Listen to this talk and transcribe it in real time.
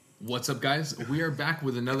What's up, guys? We are back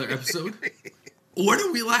with another episode. What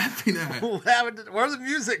are we laughing at? Where'd the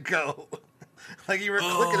music go? Like you were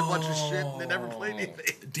clicking a bunch of shit and it never played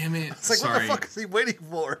anything. Damn it! It's like, Sorry. what the fuck is he waiting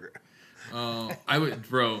for? I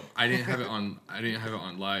didn't have it on. I didn't have it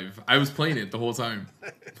on live. I was playing it the whole time.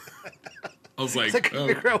 I was like, I couldn't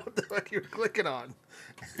figure out what the fuck you were clicking on.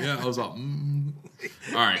 Yeah, I was all.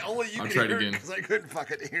 All right, Only you I'll could try it hear again. because I couldn't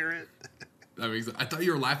fucking hear it. That makes. I thought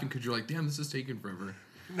you were laughing because you're like, damn, this is taking forever.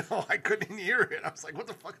 No, I couldn't hear it. I was like, what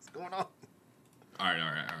the fuck is going on? All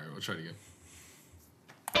right. We'll try it again.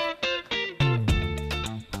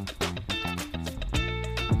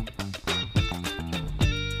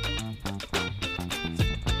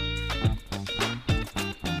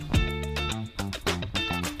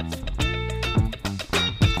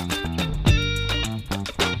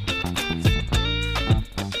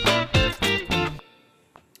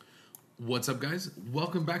 What's up, guys?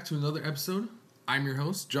 Welcome back to another episode. I'm your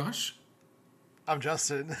host, Josh. I'm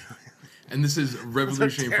Justin. And this is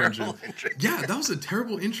Revolutionary Friendship. Intro. Yeah, that was a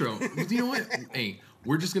terrible intro. You know what? Hey,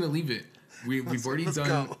 we're just gonna leave it. We've already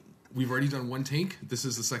done one take. This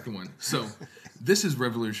is the second one. So, this is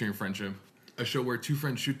Revolutionary Friendship, a show where two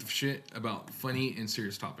friends shoot the shit about funny and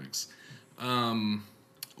serious topics.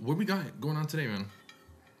 What we got going on today, man?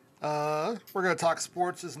 We're gonna talk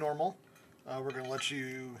sports as normal. We're gonna let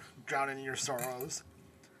you drown in your sorrows.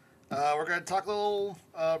 We're gonna talk a little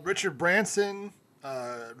Richard Branson,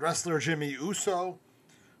 wrestler Jimmy Uso.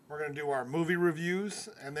 We're gonna do our movie reviews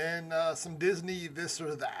and then some Disney this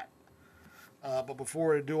or that. But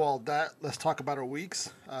before we do all that, let's talk about our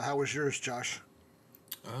weeks. How was yours, Josh?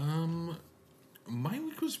 My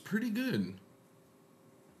week was pretty good.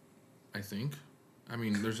 I think. I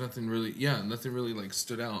mean, there's nothing really like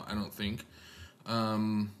stood out. I don't think.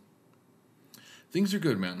 Things are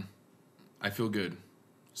good, man. I feel good.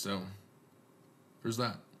 So, there's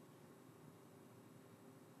that.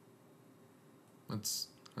 That's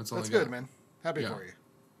all I got. That's good, man. Happy Yeah. for you.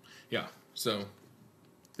 Yeah. So,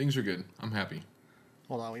 things are good. I'm happy.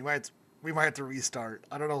 Hold on, we might have to restart.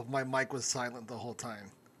 I don't know if my mic was silent the whole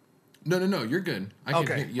time. No. You're good. I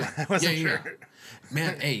Okay. can hear. I wasn't Yeah. sure.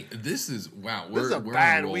 Man, hey, this is wow. This is a we're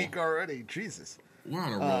bad on a roll. week already. Jesus. We're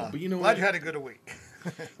on a roll. But you know Glad what? you had a good week.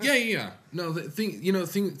 Yeah. No,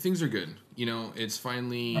 things are good. You know, it's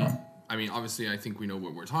finally. I mean, obviously, I think we know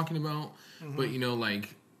what we're talking about, but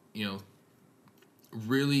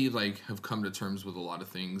really have come to terms with a lot of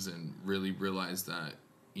things and really realized that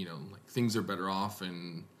things are better off,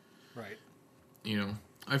 and Right.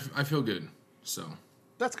 I feel good. So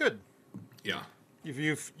That's good. yeah.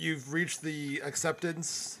 You've reached the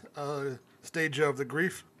acceptance stage of the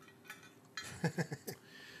grief.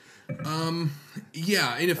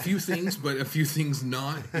 Yeah, in a few things, but a few things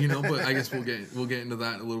not. But I guess we'll get into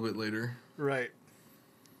that a little bit later. Right.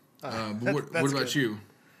 But what that's about good. you?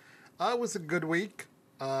 It was a good week.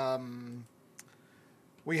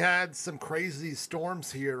 We had some crazy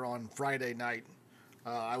storms here on Friday night.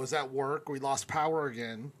 I was at work. We lost power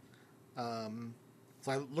again.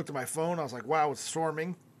 So I looked at my phone. I was like, wow, it's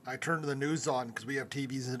storming. I turned the news on because we have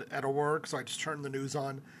TVs at our work. So I just turned the news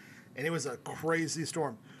on. And it was a crazy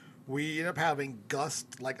storm. We ended up having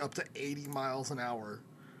gusts like up to 80 miles an hour.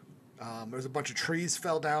 There's a bunch of trees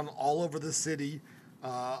fell down all over the city.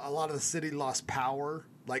 A lot of the city lost power.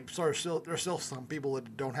 There's still some people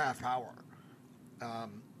that don't have power. A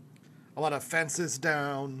lot of fences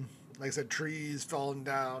down. Like I said, trees falling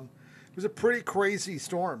down. It was a pretty crazy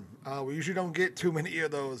storm. We usually don't get too many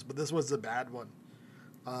of those, but this was a bad one.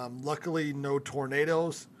 Luckily, no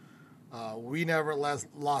tornadoes. We never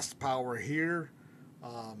lost power here.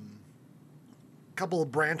 Couple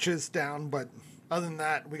of branches down, but other than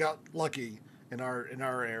that, we got lucky in our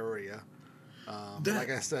area.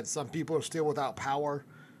 Like I said, some people are still without power.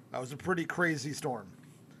 It was a pretty crazy storm.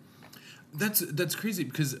 That's crazy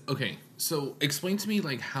because okay, so explain to me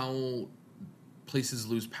how places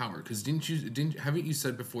lose power, because haven't you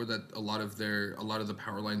said before that a lot of the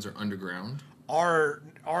power lines are underground? Our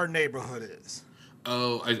neighborhood is.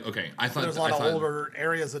 Oh, okay. I thought there's a lot of older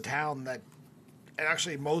areas of town and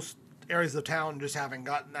actually most areas of town just haven't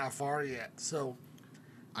gotten that far yet. So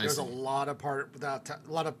there's a lot of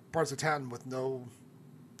parts of town with no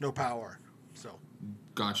power. So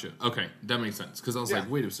gotcha. Okay, that makes sense because I was like,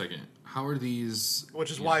 wait a second, how are these?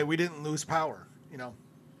 Which is why we didn't lose power.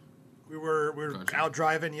 We were Gotcha. out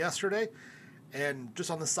driving yesterday, and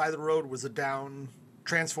just on the side of the road was a down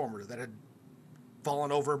transformer that had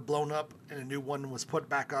fallen over, blown up, and a new one was put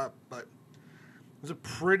back up. But it was a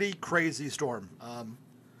pretty crazy storm.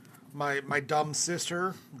 My dumb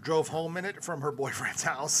sister drove home in it from her boyfriend's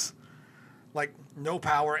house. No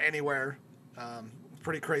power anywhere.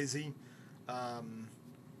 pretty crazy. I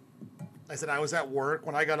said I was at work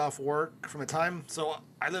when I got off work from the time. So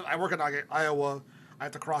I work in Iowa. I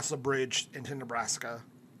have to cross the bridge into Nebraska,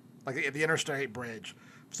 like at the interstate bridge.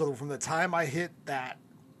 So from the time I hit that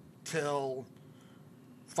till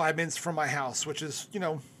 5 minutes from my house, which is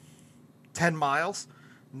 10 miles,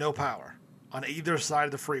 no power on either side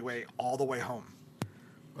of the freeway all the way home.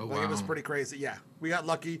 Oh, Like, wow. it was pretty crazy. Yeah, we got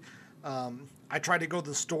lucky. I tried to go to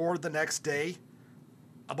the store the next day.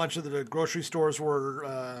 A bunch of the grocery stores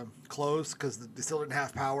were closed because they still didn't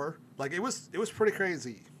have power. Like, it was pretty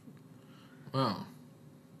crazy. Wow.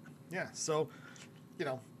 Yeah, so,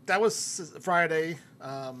 that was Friday.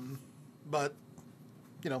 But,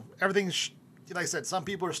 everything's, like I said, some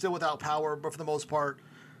people are still without power, but for the most part,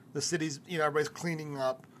 the city's, everybody's cleaning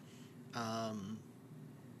up.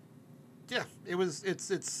 Yeah, it was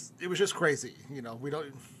just crazy. We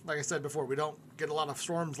don't, like I said before, we don't get a lot of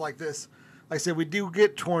storms like this. Like I said, we do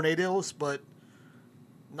get tornadoes, but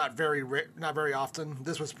not very often.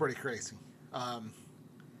 This was pretty crazy.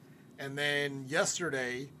 And then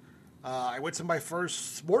yesterday, I went to my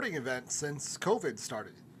first sporting event since COVID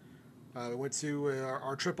started. I went to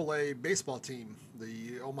our AAA baseball team,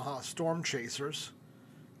 the Omaha Storm Chasers.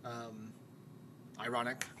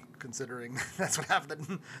 Ironic, considering that's what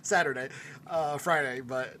happened Friday.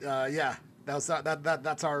 But yeah, that's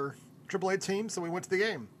our AAA team. So we went to the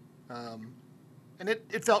game, and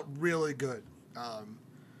it felt really good. I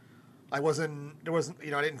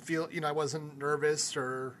didn't feel, I wasn't nervous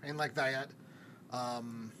or anything like that yet.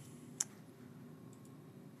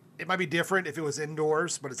 It might be different if it was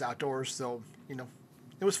indoors, but it's outdoors, so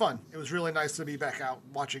it was fun. It was really nice to be back out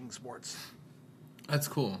watching sports. That's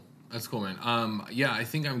cool. That's cool, man. Yeah, I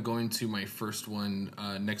think I'm going to my first one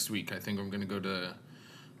next week. I think I'm going to go to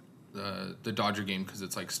the Dodger game because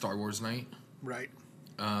it's like Star Wars night. Right.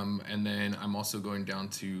 And then I'm also going down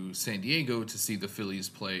to San Diego to see the Phillies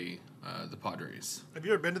play the Padres. Have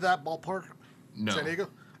you ever been to that ballpark? No. San Diego?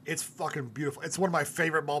 It's fucking beautiful. It's one of my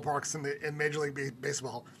favorite ballparks in Major League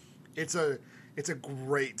Baseball. It's a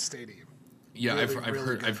great stadium. Yeah, Really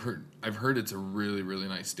I've heard it's a really, really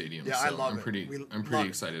nice stadium. Yeah, so I love I'm it. pretty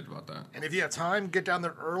excited about that. And if you have time, get down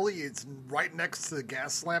there early. It's right next to the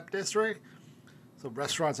gas lamp district. So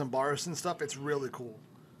restaurants and bars and stuff. It's really cool.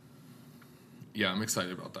 Yeah, I'm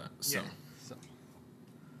excited about that. So, Yeah. So.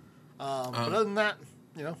 But other than that,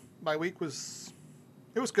 my week was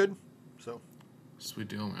good. So. sweet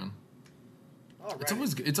deal, man. All right.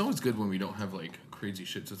 It's always good when we don't have like crazy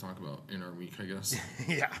shit to talk about in our week, I guess.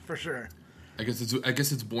 Yeah, for sure. I guess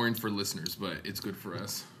it's boring for listeners, but it's good for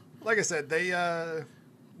us. Like I said,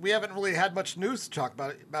 we haven't really had much news to talk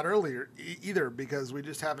about earlier either because we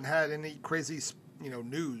just haven't had any crazy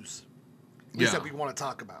news. At least that we want to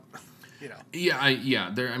talk about.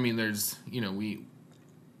 There's we,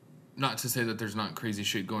 not to say that there's not crazy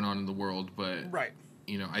shit going on in the world, but right.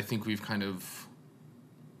 I think we've kind of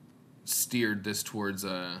steered this towards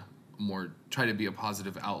a more try to be a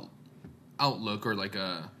positive outlook or like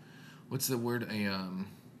a what's the word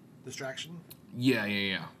Distraction.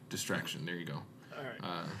 Yeah. Distraction. There you go. All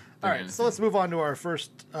right. All right. So let's move on to our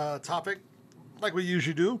first topic, like we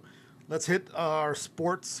usually do. Let's hit our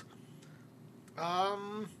sports.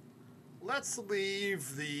 Let's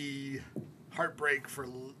leave the heartbreak for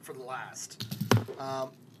the last.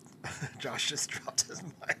 Josh just dropped his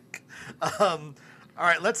mic. All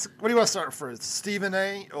right. What do you want to start first? Stephen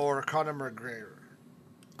A. or Conor McGregor?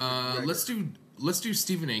 Let's do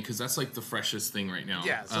Stephen A. because that's like the freshest thing right now.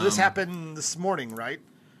 Yeah. So this happened this morning, right?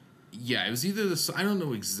 Yeah, it was either this. I don't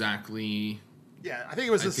know exactly. Yeah, I think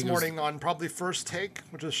it was this morning on probably First Take,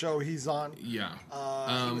 which is a show he's on. Yeah.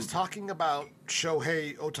 He was talking about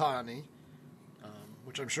Shohei Ohtani,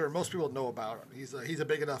 which I'm sure most people know about. He's a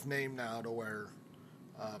big enough name now to where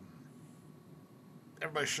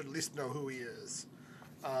everybody should at least know who he is.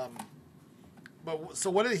 So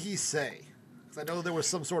what did he say? 'Cause I know there was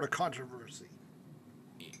some sort of controversy.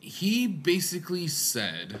 He basically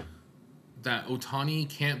said that Ohtani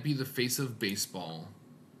can't be the face of baseball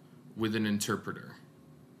with an interpreter.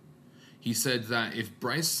 He said that if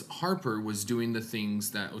Bryce Harper was doing the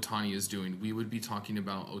things that Ohtani is doing, we would be talking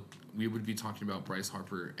about Bryce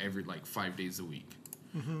Harper every 5 days a week.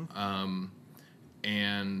 Mm-hmm.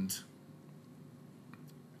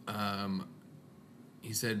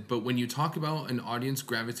 He said, but when you talk about an audience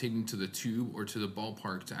gravitating to the tube or to the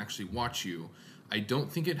ballpark to actually watch you, I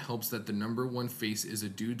don't think it helps that the number one face is a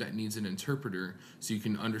dude that needs an interpreter so you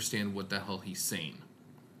can understand what the hell he's saying.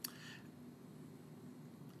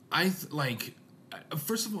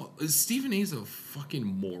 First of all, Stephen A's a fucking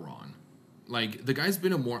moron. The guy's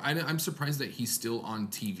been a moron. I'm surprised that he's still on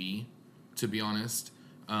TV, to be honest.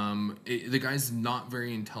 The guy's not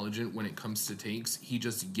very intelligent when it comes to takes. He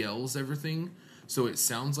just yells everything, so it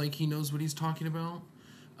sounds like he knows what he's talking about.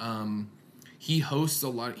 He hosts a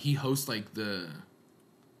lot. He hosts like the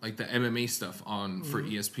MMA stuff on for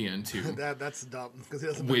ESPN too. That's dumb because he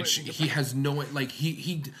doesn't. Which he has no like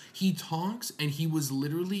he talks and he was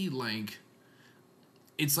literally like,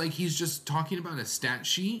 it's like he's just talking about a stat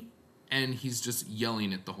sheet and he's just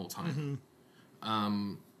yelling it the whole time.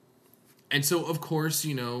 And so of course,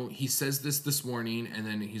 you know, he says this morning and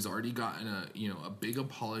then he's already gotten a big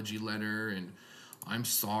apology letter and I'm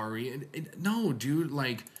sorry and no, dude,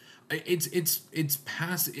 like it's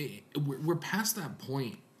past we're past that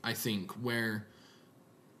point, I think, where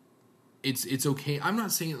it's okay. I'm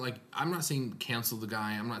not saying cancel the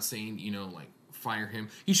guy. I'm not saying, like fire him.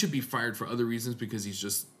 He should be fired for other reasons because he's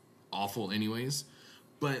just awful anyways.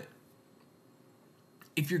 But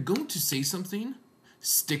if you're going to say something,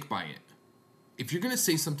 stick by it. If you're going to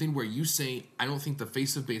say something where you say, I don't think the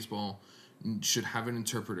face of baseball should have an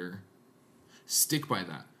interpreter, stick by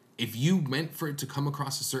that. If you meant for it to come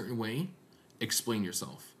across a certain way, explain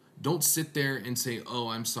yourself. Don't sit there and say, oh,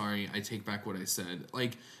 I'm sorry, I take back what I said.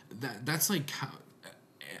 Like, that's like,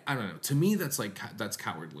 I don't know. To me, that's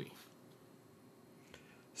cowardly.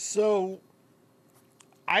 So,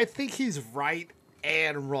 I think he's right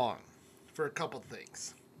and wrong for a couple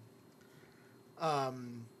things.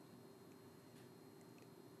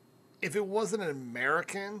 If it wasn't an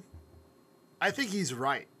American, I think he's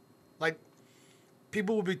right. Like,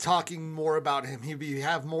 people would be talking more about him. He'd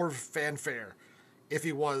have more fanfare if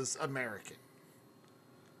he was American.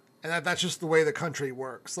 And that's just the way the country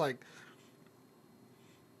works. Like,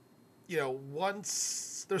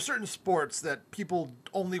 once there's certain sports that people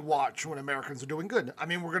only watch when Americans are doing good. I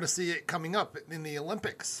mean, we're going to see it coming up in the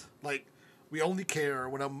Olympics. Like, we only care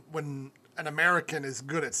when an American is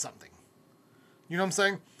good at something. You know what I'm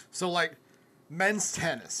saying? So, like, men's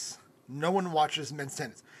tennis. No one watches men's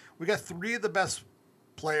tennis. We got 3 of the best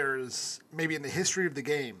players maybe in the history of the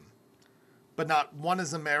game, but not one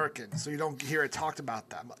is American, so you don't hear it talked about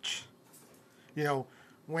that much.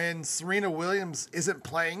 When Serena Williams isn't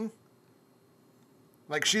playing,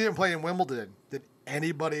 like she didn't play in Wimbledon, did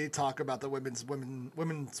anybody talk about the women's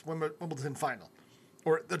Wimbledon final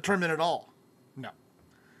or the tournament at all? No.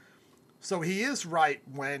 So he is right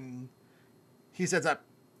when he says that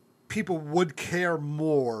people would care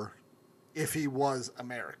more if he was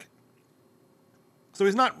American. So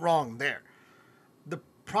he's not wrong there. The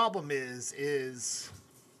problem is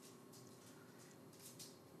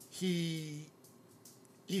he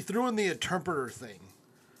threw in the interpreter thing.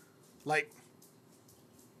 Like,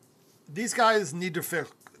 these guys need to feel,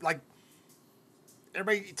 like,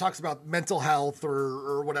 everybody talks about mental health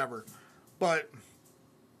or whatever, but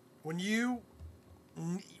when you're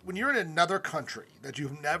in another country that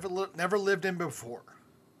you've never lived in before,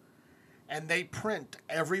 and they print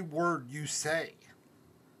every word you say,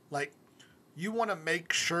 like, you want to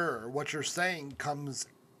make sure what you're saying comes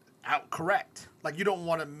out correct. Like, you don't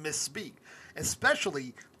want to misspeak,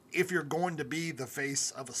 especially if you're going to be the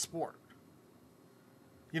face of a sport.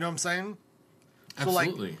 You know what I'm saying?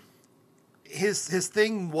 Absolutely. So, like, his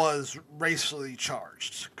thing was racially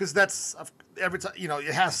charged because that's every time,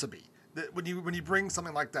 it has to be. When you bring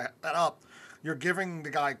something like that up, you're giving the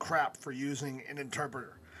guy crap for using an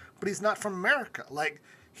interpreter. But he's not from America. Like,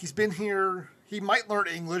 he's been here. He might learn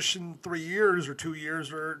English in 3 years or 2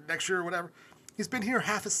 years or next year or whatever. He's been here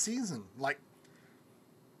half a season. Like,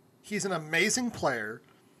 he's an amazing player.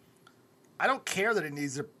 I don't care that he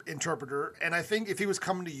needs an interpreter. And I think if he was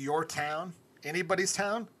coming to your town, anybody's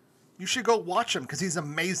town, you should go watch him because he's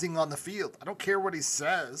amazing on the field. I don't care what he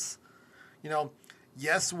says.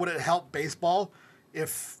 Yes, would it help baseball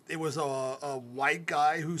if it was a white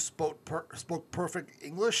guy who spoke perfect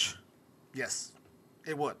English? Yes,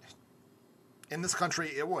 it would. In this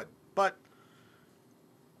country, it would. But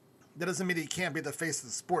that doesn't mean he can't be the face of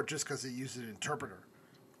the sport just because he used an interpreter.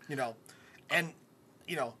 And,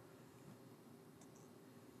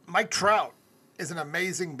 Mike Trout is an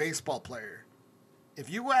amazing baseball player. If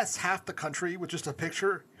you ask half the country with just a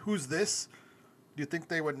picture, who's this? Do you think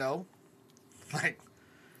they would know? Like,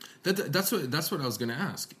 that's what I was going to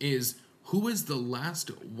ask is who is the last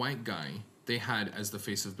white guy they had as the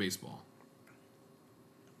face of baseball?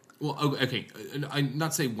 Well, okay, I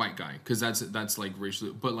not say white guy because that's like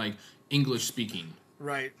racially, but like English speaking,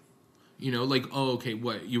 right? Like okay,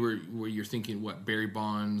 you're thinking what Barry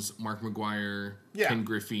Bonds, Mark McGwire, yeah. Ken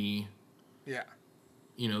Griffey, yeah,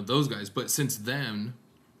 those guys. But since then,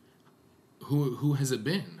 who has it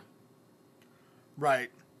been?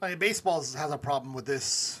 Right. I mean, baseball has a problem with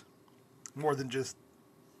this more than just,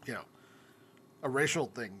 a racial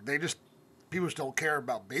thing. People just don't care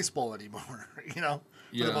about baseball anymore,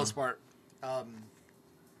 for the most part. But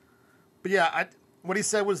yeah, what he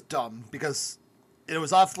said was dumb because it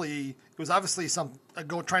was obviously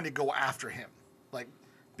trying to go after him, like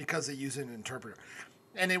because they use an interpreter,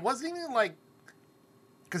 and it wasn't even like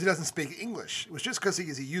because he doesn't speak English. It was just because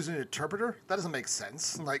he's using an interpreter. That doesn't make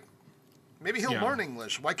sense. Like maybe he'll learn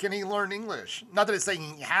English. Why can't he learn English? Not that it's saying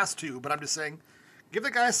he has to, but I'm just saying give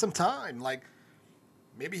the guy some time. Like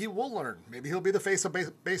maybe he will learn. Maybe he'll be the face of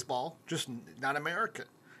baseball, just not American.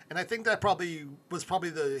 And I think that was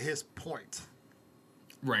his point.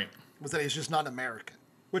 Right. Was that he's just not American,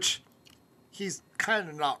 which he's kind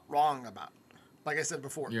of not wrong about. Like I said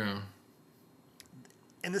before. Yeah.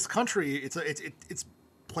 In this country, it's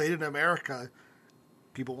played in America.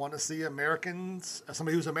 People want to see Americans,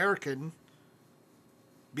 somebody who's American,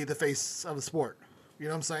 be the face of the sport. You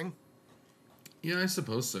know what I'm saying? Yeah, I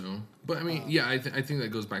suppose so. But I mean, I think that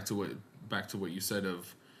goes back to what you said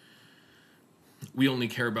of we only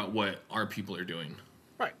care about what our people are doing.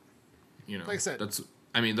 Right. Like I said.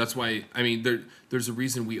 That's why there's a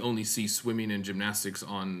reason we only see swimming and gymnastics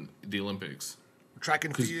on the Olympics. Track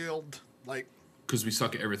and field, like because we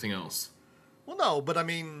suck at everything else. Well, no, but I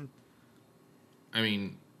mean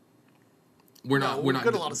we're not good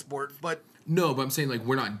at a lot of sport, but no, but I'm saying like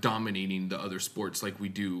we're not dominating the other sports like we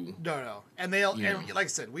do. No, and and like I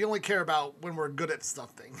said, we only care about when we're good at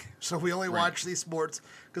something. So we only watch these sports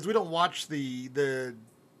because we don't watch the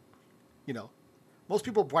most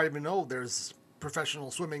people probably even know there's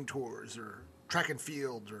professional swimming tours or track and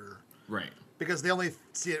field or because they only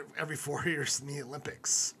see it every 4 years in the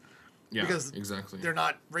Olympics. Yeah, because exactly. They're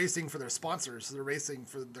not racing for their sponsors; they're racing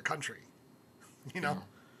for the country. Yeah.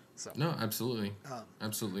 So no, absolutely,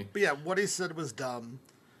 absolutely. But yeah, what he said was dumb.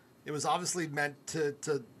 It was obviously meant to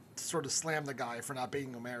sort of slam the guy for not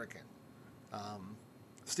being American.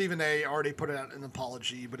 Stephen A. already put out an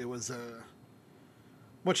apology, but it was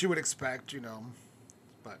what you would expect,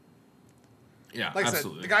 But yeah, like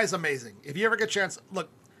absolutely. I said, the guy's amazing. If you ever get a chance, look,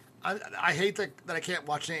 I hate that I can't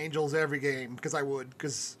watch the Angels every game because I would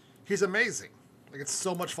because he's amazing. Like it's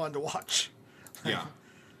so much fun to watch. Yeah.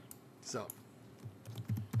 So.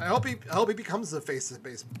 I hope he becomes the face of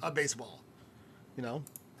baseball.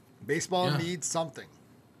 Baseball needs something.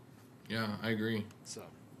 Yeah, I agree. So,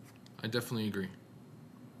 I definitely agree.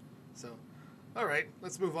 So, all right,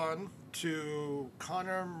 let's move on to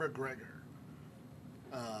Conor McGregor.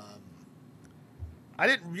 I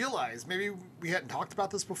didn't realize, maybe we hadn't talked about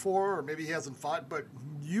this before, or maybe he hasn't fought, but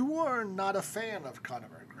you are not a fan of Conor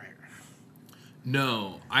McGregor.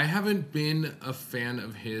 No, I haven't been a fan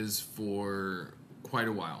of his for quite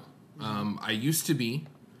a while. I used to be,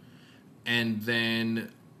 and then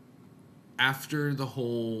after the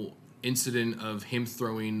whole incident of him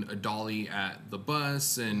throwing a dolly at the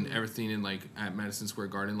bus and everything in at Madison Square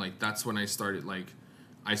Garden, that's when I started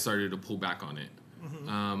to pull back on it.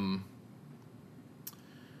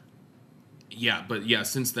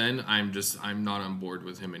 Since then I'm not on board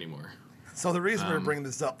with him anymore. So the reason we're bringing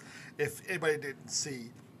this up, if anybody didn't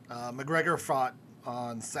see, McGregor fought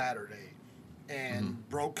on Saturday and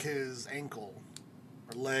broke his ankle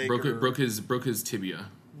or leg. Broke his tibia.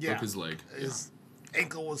 Yeah, broke his leg. His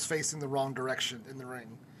ankle was facing the wrong direction in the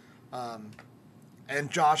ring. And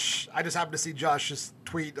Josh, I just happened to see Josh's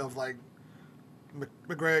tweet of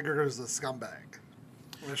McGregor is a scumbag.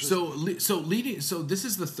 So this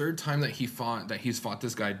is the third time that he's fought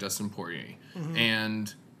this guy Dustin Poirier,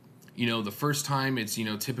 and the first time it's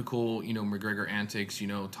typical McGregor antics,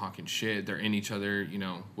 talking shit, they're in each other,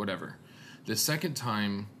 whatever. The second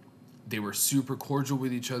time they were super cordial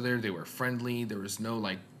with each other, they were friendly, there was no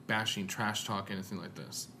bashing, trash talk, anything like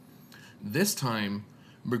this. This time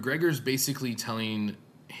McGregor's basically telling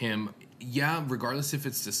him, regardless if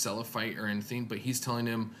it's to sell a fight or anything, but he's telling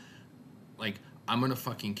him I'm gonna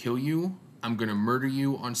fucking kill you. I'm gonna murder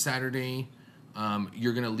you on Saturday.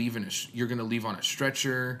 You're gonna leave on a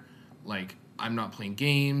stretcher. I'm not playing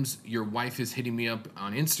games. Your wife is hitting me up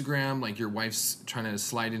on Instagram. Your wife's trying to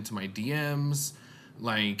slide into my DMs.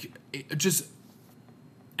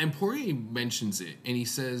 And Poirier mentions it, and he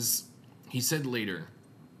said later,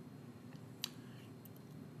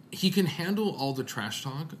 he can handle all the trash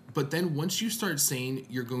talk, but then once you start saying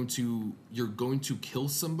you're going to kill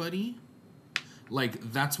somebody,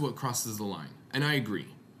 that's what crosses the line. And I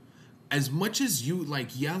agree. As much as you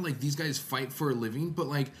these guys fight for a living, but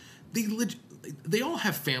they all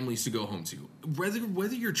have families to go home to.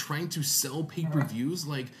 Whether you're trying to sell pay-per-views,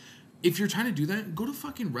 if you're trying to do that, go to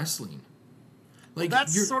fucking wrestling.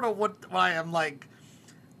 That's sort of why I'm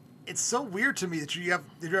it's so weird to me that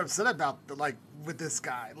you're upset about like with this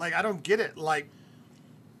guy. Like I don't get it. Like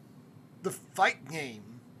the fight game,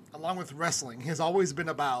 along with wrestling, has always been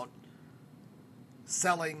about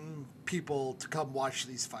selling people to come watch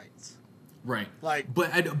these fights. Right. Like,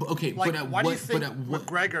 but okay. Like, but at why what? do you think but at what?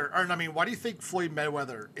 McGregor? Or I mean, why do you think Floyd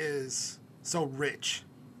Mayweather is so rich?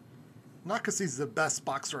 Not because he's the best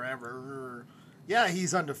boxer ever. Or, yeah,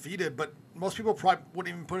 he's undefeated, but most people probably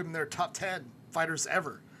wouldn't even put him in their top 10 fighters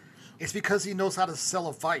ever. It's because he knows how to sell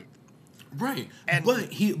a fight. Right. And But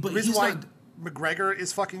the reason he's why not. McGregor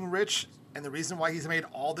is fucking rich, and the reason why he's made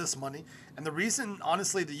all this money, and the reason,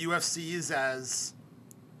 honestly, the UFC is as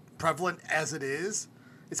prevalent as it is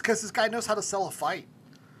because this guy knows how to sell a fight.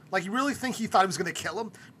 Like, you really think he thought he was going to kill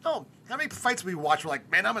him? No. How many fights we watch were like,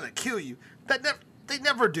 man, I'm going to kill you? They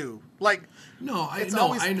never do. Like, No, I it's no,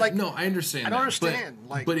 always, I like, no, I understand. I don't that, understand,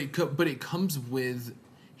 but, like- but it comes with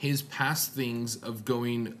his past things of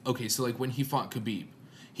going. Okay, so like when he fought Khabib,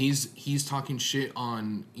 he's talking shit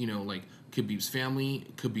on like Khabib's family,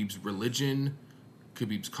 Khabib's religion,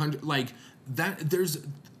 Khabib's country, like that.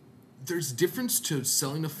 There's difference to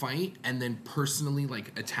selling a fight and then personally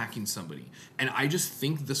like attacking somebody, and I just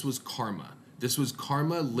think this was karma. This was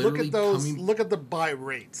karma literally coming. Look at the buy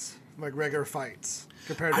rates McGregor fights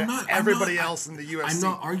compared to I'm not- everybody else in the UFC. I'm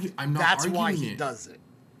not arguing. That's why arguing he it. does it.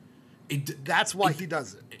 It, That's why it- he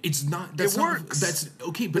does it. It's not. That's It not, works. That's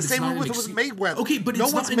okay, but The it's same not with an Mayweather. Okay, but no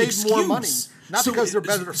it's one's not an made excuse. more money, not So because they're it-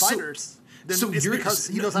 better so- fighters. so It's you're- because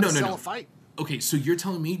he knows how to sell a fight. Okay, so you're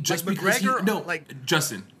telling me just Like because McGregor,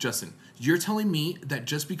 Justin, you're telling me that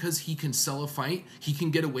just because he can sell a fight, he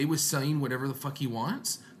can get away with selling whatever the fuck he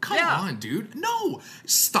wants? Come Yeah. on, dude. No,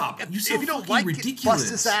 stop. You If sound you don't fucking like ridiculous. it,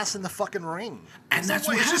 bust his ass in the fucking ring. And that's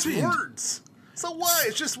what It's just happened. words. So what?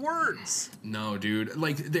 It's just words. No, dude.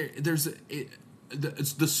 Like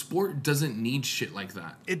the sport doesn't need shit like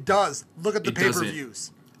that. It does. Look at the It doesn't.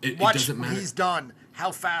 pay-per-views. It Watch doesn't when matter. he's done.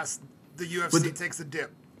 How fast the UFC takes a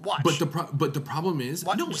dip. Watch. But the problem is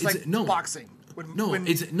Watch, no, just it's like no boxing. No, The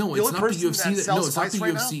it's only not the person UFC. that No, sells it's not fights the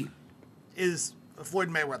right UFC. now is Floyd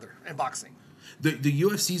Mayweather in boxing. The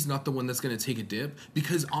UFC is not the one that's going to take a dip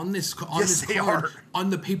because on this They card are. on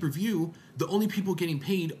the pay-per-view, the only people getting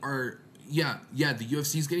paid are the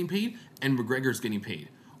UFC is getting paid and McGregor's getting paid.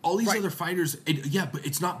 All these Right. other fighters, but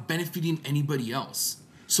it's not benefiting anybody else.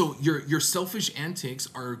 So your selfish antics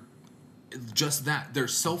are just that. They're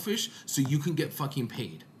selfish so you can get fucking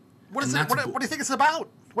paid. What is And it? that's What do you think it's about?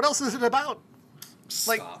 What else is it about?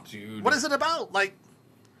 Like, Stop, dude. what is it about? Like,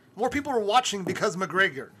 more people are watching because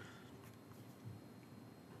McGregor.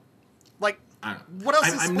 Like, what else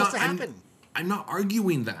is supposed to happen? I'm not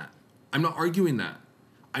arguing that. I'm not arguing that.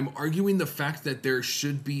 I'm arguing the fact that there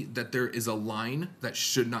is a line that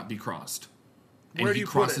should not be crossed. And Where do he you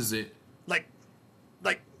put crosses it. Like,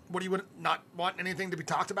 what do you not want anything to be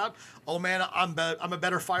talked about? Oh man, I'm a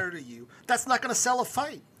better fighter to you. That's not going to sell a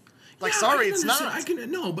fight. Like, Yeah, sorry, I can it's not.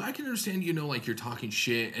 understand- but I can understand, like you're talking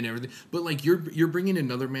shit and everything. But like you're bringing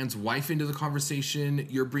another man's wife into the conversation.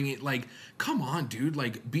 You're bringing like, come on, dude,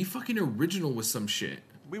 like be fucking original with some shit.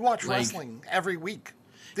 We watch Like- wrestling every week.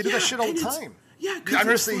 They do Yeah, that shit all the and it's- time. yeah, 'cause I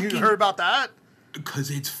never it's seen you fucking- heard about that. Because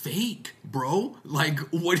it's fake, bro. Like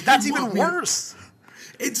what? do That's you even want me- worse.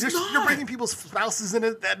 It's You're not. bringing people's spouses in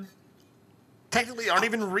it that technically aren't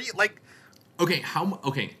even real. Like, Okay,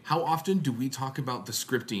 how often do we talk about the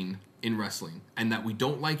scripting in wrestling and that we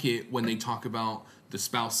don't like it when they talk about the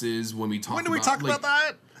spouses when we talk when do we about, talk like, about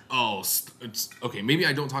that? Oh, it's okay. Maybe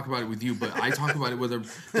I don't talk about it with you, but I talk about it with her.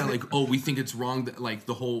 That like, oh, we think it's wrong. That like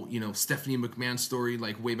the whole Stephanie McMahon story,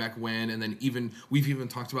 like way back when, and then we've even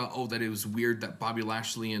talked about that it was weird that Bobby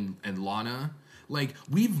Lashley and Lana, like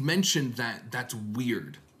we've mentioned that that's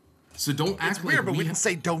weird. So don't act It's weird, like but we didn't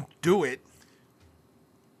say don't do it.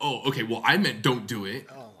 Oh, okay. Well, I meant don't do it.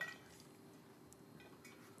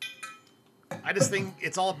 I just think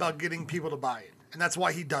it's all about getting people to buy it, and that's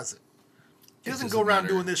why he does it. He doesn't go doesn't around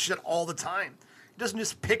matter. doing this shit all the time. He doesn't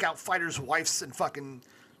just pick out fighters' wives and fucking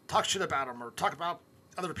talk shit about them or talk about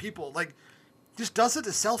other people. Like, just does it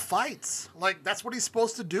to sell fights. Like, that's what he's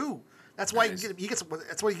supposed to do. That's why Nice.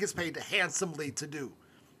 That's what he gets paid handsomely to do,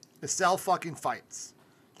 to sell fucking fights,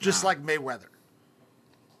 just like Mayweather.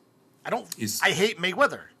 I hate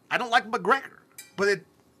Mayweather. I don't like McGregor, but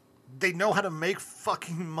they know how to make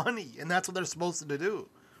fucking money, and that's what they're supposed to do.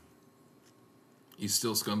 He's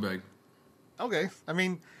still a scumbag. Okay, I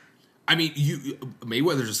mean,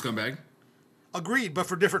 Mayweather's a scumbag. agreed, but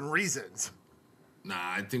for different reasons. Nah,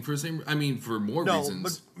 I think for the same. I mean, for more No,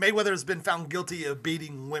 reasons. Mayweather has been found guilty of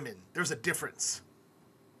beating women. There's a difference.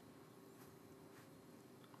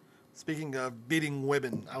 Speaking of beating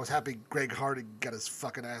women, I was happy Greg Hardy got his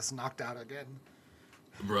fucking ass knocked out again.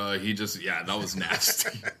 Bruh, that was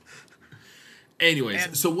nasty.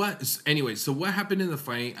 Anyways, so what happened in the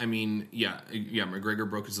fight? I mean, McGregor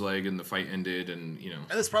broke his leg and the fight ended, and And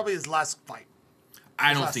this is probably his last fight.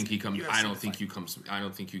 I don't think you come back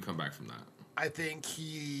from that. I think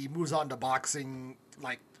he moves on to boxing,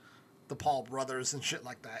 like the Paul brothers and shit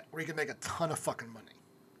like that, where he can make a ton of fucking money.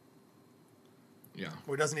 Yeah.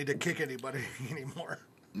 Where he doesn't need to kick anybody anymore.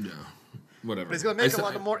 Yeah. Whatever. But he's gonna make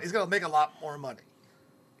He's gonna make a lot more money.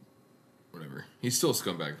 Whatever. He's still a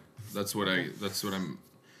scumbag. That's what I'm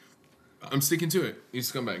sticking to it. He's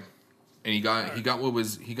a scumbag, and he got what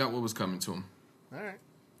was coming to him. All right.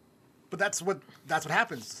 But that's what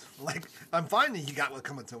happens. Like, I'm finding he got what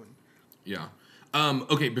coming to him. Yeah.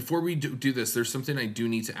 Okay. Before we do this, there's something I do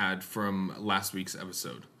need to add from last week's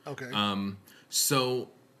episode. Okay. So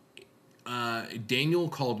Daniel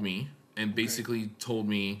called me and basically told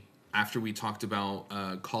me after we talked about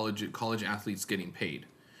college athletes getting paid,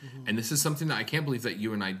 and this is something that I can't believe that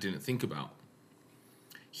you and I didn't think about.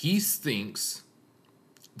 He thinks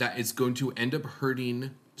that it's going to end up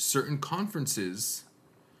hurting certain conferences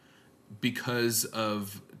because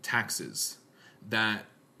of taxes, that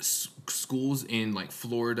schools in like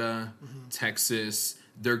Florida, Texas,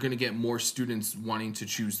 they're going to get more students wanting to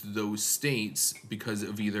choose those states because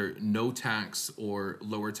of either no tax or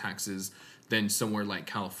lower taxes than somewhere like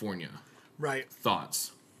California. Right.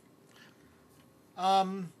 Thoughts?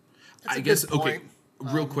 I guess, okay,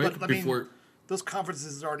 real quick, before... those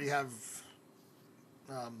conferences already have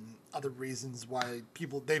other reasons why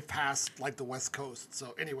they've passed, like the West Coast.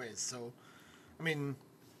 So anyways, I mean...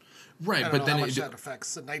 Right, but but then how much that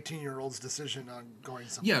affects a 19-year-old's decision on going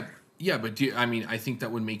somewhere. Yeah, but I think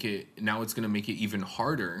that would make it, now it's going to make it even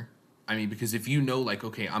harder. I mean, because if you know, like,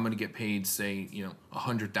 okay, I'm going to get paid, say,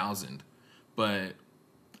 $100,000, but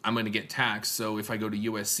I'm going to get taxed. So if I go to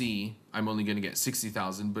USC, I'm only going to get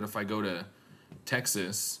 $60,000. But if I go to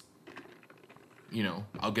Texas,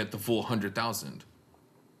 I'll get the full $100,000.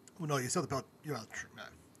 Well, no, you still have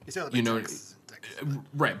Texas.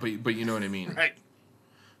 Right, but you know what I mean. Right.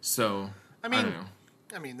 So I don't know.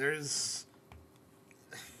 I mean,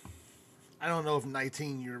 I don't know if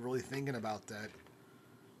 19 you're really thinking about that.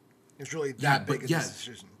 It's really that big a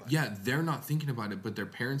decision. But. Yeah, they're not thinking about it, but their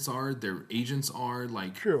parents are, their agents are,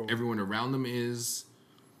 like True. Everyone around them is.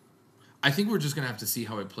 I think we're just gonna have to see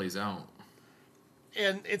how it plays out.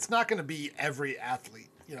 And it's not going to be every athlete,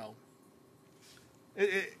 I don't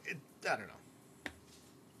know.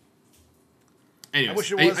 Anyways, I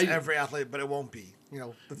wish it was every athlete, but it won't be.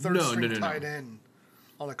 The third string tight end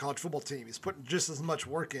on a college football team, he's putting just as much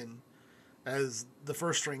work in as the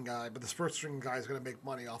first string guy, but the first string guy is going to make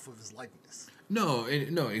money off of his likeness. No,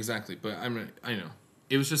 exactly. But I know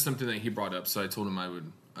it was just something that he brought up, so I told him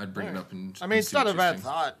I'd bring it up. And I mean, it's not a bad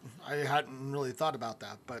thought. I hadn't really thought about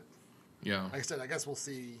that, but yeah, like I said, I guess we'll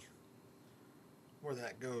see where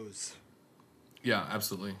that goes. Yeah,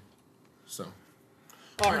 absolutely. So.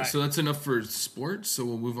 All right, so that's enough for sports. So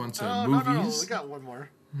we'll move on to movies. No, we got one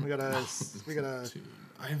more. We gotta. Dude,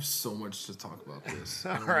 I have so much to talk about this.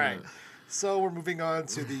 All right, so we're moving on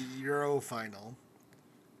to the Euro final,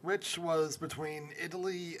 which was between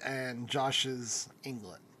Italy and Josh's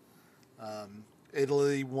England.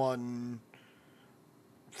 Italy won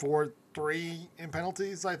 4-3 in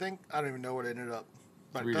penalties. I think I don't even know what it ended up,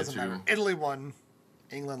 but it doesn't matter. Italy won.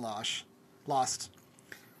 England lost.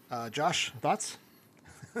 Josh, thoughts?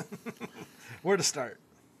 Where to start?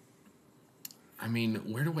 I mean,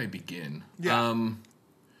 where do I begin? Yeah.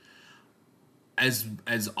 As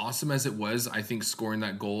awesome as it was, I think scoring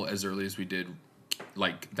that goal as early as we did,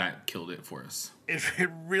 like, that killed it for us. It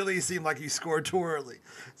really seemed like he scored too early.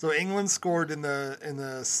 So England scored in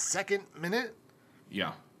the second minute.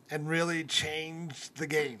 Yeah. And really changed the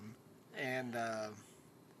game. And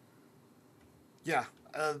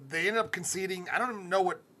they ended up conceding. I don't even know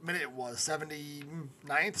what minute it was,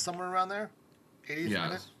 79th, somewhere around there,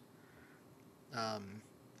 80th minute.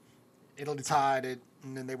 Italy tied it,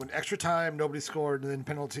 and then they went extra time. Nobody scored, and then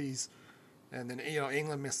penalties, and then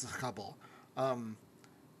England missed a couple.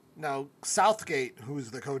 Now Southgate, who's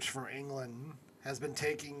the coach for England, has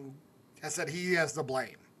said he has the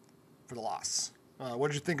blame for the loss. What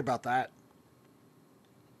did you think about that?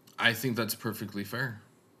 I think that's perfectly fair.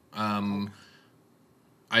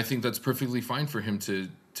 I think that's perfectly fine for him to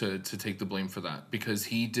take the blame for that, because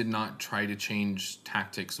he did not try to change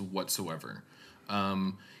tactics whatsoever.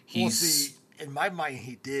 In my mind,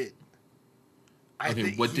 he did.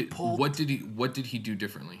 What did he do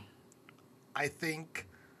differently? I think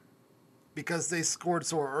because they scored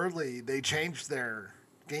so early, they changed their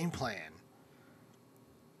game plan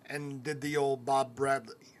and did the old Bob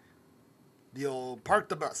Bradley, the old park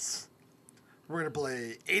the bus. We're going to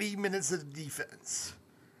play 80 minutes of defense.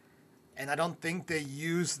 And I don't think they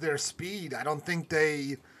used their speed. I don't think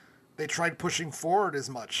they tried pushing forward as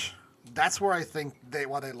much. That's where I think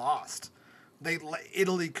why they lost.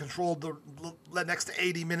 Italy controlled the next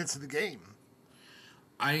 80 minutes of the game.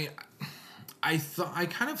 I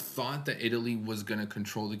kind of thought that Italy was going to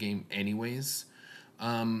control the game anyways.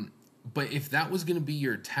 But if that was going to be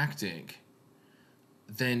your tactic,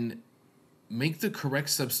 then make the correct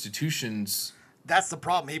substitutions. That's the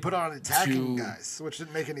problem. He put on attacking guys, which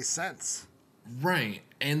didn't make any sense. Right.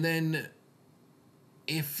 And then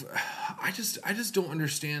if I just don't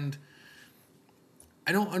understand.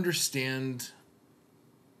 I don't understand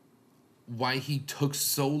why he took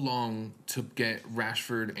so long to get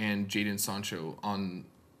Rashford and Jadon Sancho on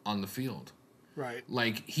the field. Right.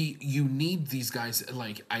 Like you need these guys.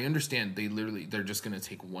 Like I understand they're just gonna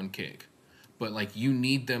take one kick, but like you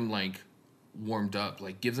need them like warmed up.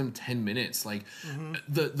 Like give them 10 minutes. Like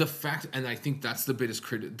the fact, and I think that's the biggest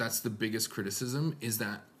criticism is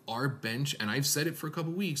that our bench, and I've said it for a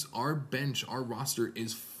couple weeks, our roster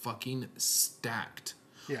is fucking stacked.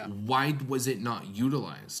 Yeah. Why was it not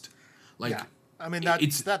utilized? Like, yeah. I mean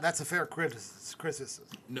that's a fair criticism.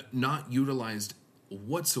 Not utilized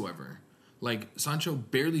whatsoever. Like Sancho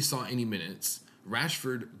barely saw any minutes.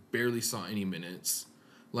 Rashford barely saw any minutes.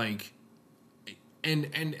 Like,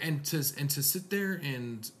 and to sit there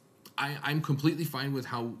and I'm completely fine with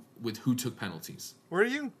who took penalties. Were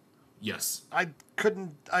you? Yes. I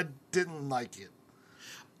didn't like it.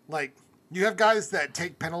 Like, you have guys that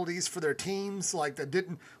take penalties for their teams, like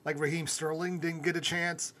Raheem Sterling didn't get a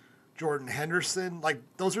chance. Jordan Henderson, like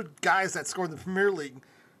those are guys that score in the Premier League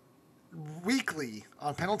weekly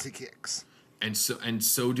on penalty kicks. And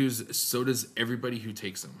so does everybody who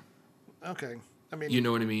takes them. Okay. I mean, you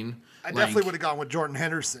know what I mean? I definitely would have gone with Jordan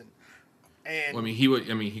Henderson. And well, he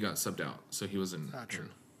got subbed out, so he wasn't. Not true.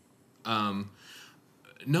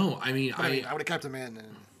 No, I mean, I would have kept him in.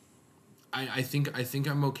 And I think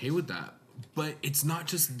I'm okay with that, but it's not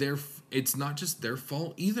just their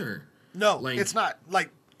fault either. No, it's not. Like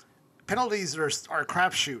penalties are a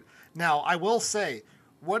crapshoot. Now, I will say,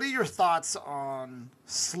 what are your thoughts on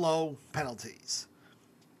slow penalties?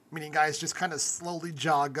 Meaning guys just kind of slowly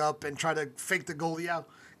jog up and try to fake the goalie out?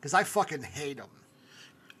 Because I fucking hate them.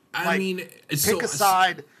 I mean, pick a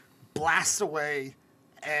side, blast away,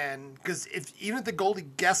 and because even if the goalie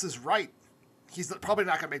guesses right, he's probably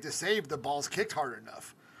not going to make the save. The ball's kicked hard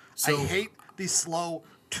enough. I hate these slow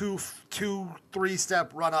 2-3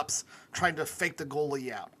 step run ups trying to fake the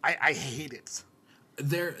goalie out. I hate it.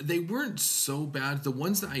 They weren't so bad. The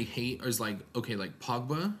ones that I hate is like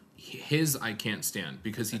Pogba. His I can't stand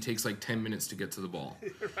because he takes like 10 minutes to get to the ball.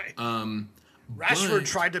 Right. Rashford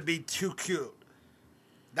tried to be too cute.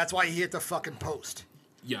 That's why he hit the fucking post.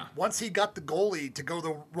 Yeah. Once he got the goalie to go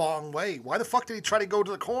the wrong way, why the fuck did he try to go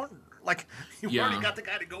to the corner? Like you already got the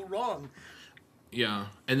guy to go wrong. Yeah,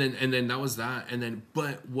 and then that was that, and then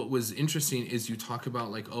but what was interesting is you talk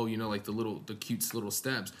about like the cute little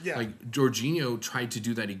steps. Yeah. Like Jorginho tried to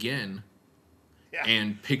do that again,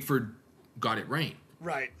 and Pickford got it right.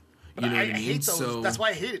 Right. But you know what I mean? Hate those. So, that's why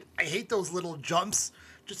I hate it. I hate those little jumps.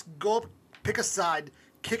 Just go up, pick a side,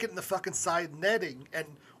 kick it in the fucking side netting,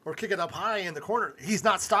 or kick it up high in the corner. He's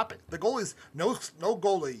not stopping. The goalie's no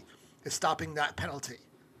goalie is stopping that penalty.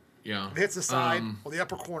 Yeah. If it hits the side or the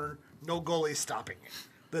upper corner, no goalie stopping it.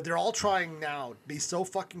 But they're all trying now to be so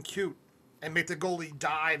fucking cute and make the goalie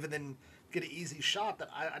dive and then get an easy shot that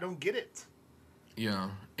I don't get it.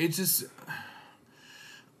 Yeah. It's just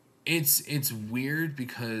it's weird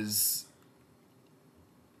because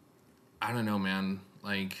I don't know, man.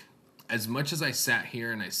 Like as much as I sat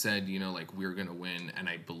here and I said, like we were gonna win, and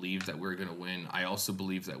I believed that we were gonna win, I also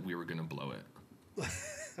believed that we were gonna blow it.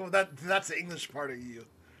 Well, that's the English part of you.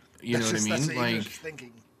 You know what I mean? That's the like English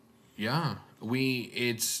thinking. Yeah,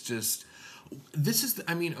 it's just this is.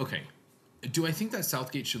 I mean, okay. Do I think that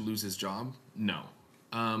Southgate should lose his job? No.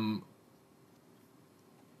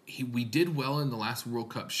 We did well in the last World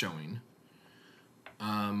Cup showing.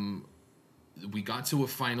 We got to a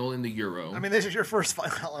final in the Euro. I mean, this is your first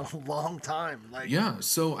final in a long time. Like, yeah,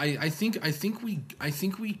 so I think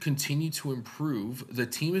we continue to improve. The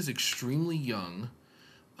team is extremely young.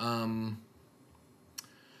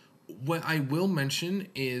 What I will mention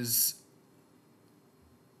is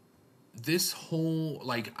this whole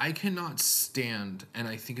I cannot stand, and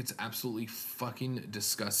I think it's absolutely fucking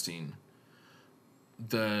disgusting,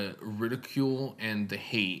 the ridicule and the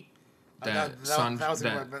hate that was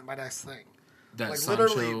my next thing. that Like Sancho.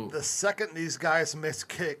 literally, the second these guys missed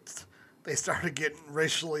kicks, they started getting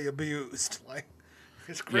racially abused. Like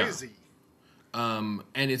it's crazy. And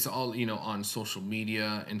it's all on social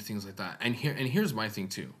media and things like that. And here's my thing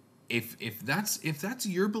too. If that's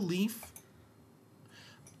your belief,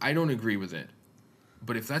 I don't agree with it.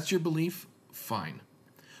 But if that's your belief, fine.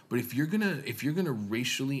 But if you're gonna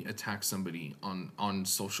racially attack somebody on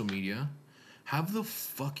social media, have the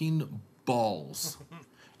fucking balls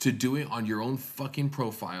to do it on your own fucking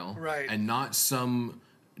profile, Right. and not some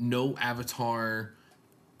no avatar.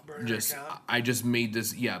 Burner account. I just made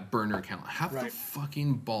this burner account. Have the Right.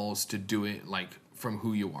 fucking balls to do it like from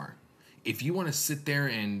who you are. If you want to sit there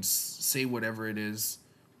and say whatever it is,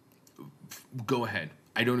 go ahead.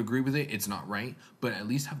 I don't agree with it. It's not right, but at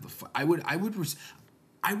least have the. I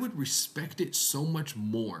would respect it so much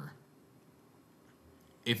more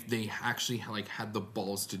if they actually had the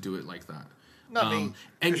balls to do it like that. Not me. And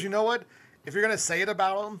Because you know what? If you're gonna say it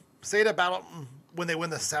about them, say it about them when they win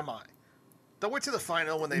the semi. Don't wait to the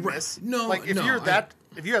final when they Right. miss. No, like if no,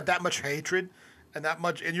 if you have that much hatred and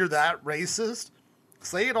you're that racist,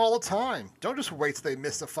 say it all the time. Don't just wait till they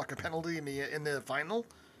miss a fucking penalty in the final.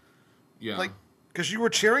 yeah, Like, because you were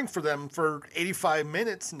cheering for them for 85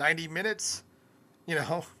 minutes, 90 minutes,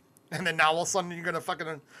 and then now all of a sudden you're gonna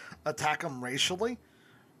fucking attack them racially.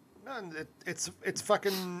 No, it's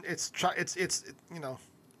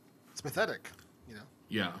pathetic.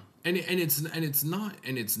 yeah, and it's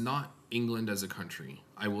not England as a country.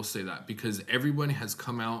 I will say that because everyone has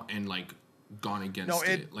come out and gone against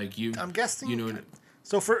it. Like you, I'm guessing. You know,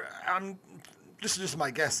 So I'm just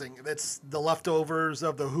my guessing. That's the leftovers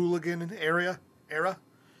of the hooligan era.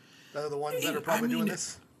 They're the ones that are probably doing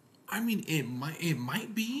this. I mean, it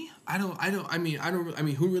might be. I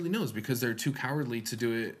mean, who really knows? Because they're too cowardly to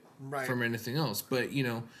do it Right. from anything else. But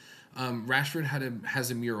Rashford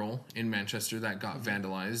has a mural in Manchester that got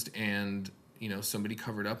vandalized, and somebody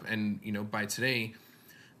covered up, and by today,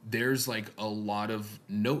 there's a lot of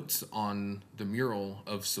notes on the mural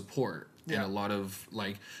of support, and a lot of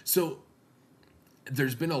so.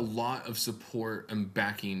 There's been a lot of support and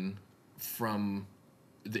backing from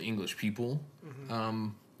the English people,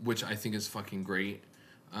 which I think is fucking great.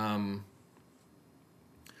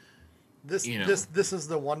 This is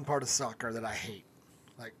the one part of soccer that I hate.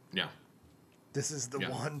 Like, Yeah. this is the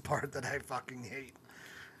one part that I fucking hate.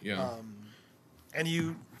 Yeah. And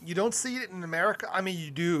you don't see it in America. I mean,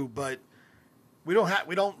 you do, but we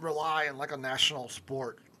don't rely on a national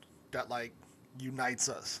sport that unites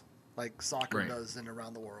us like soccer Right. does in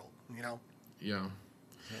around the world. Yeah.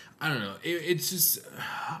 I don't know. It's just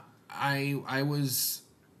I was.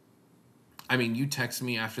 I mean, you texted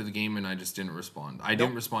me after the game and I just didn't respond. I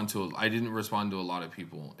didn't respond to a lot of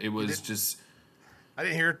people. It was just. I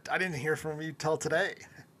didn't hear from you till today.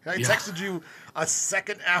 I Yeah. texted you a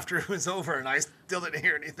second after it was over, and I still didn't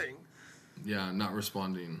hear anything. Yeah, not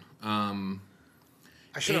responding. I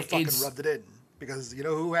should have fucking it's- rubbed it in because you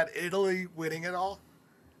know who had Italy winning it all?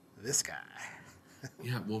 This guy.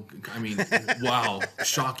 Yeah, well, I mean, wow,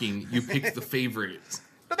 shocking. You picked the favorite.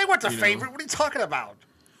 But they weren't the You know? favorite. What are you talking about?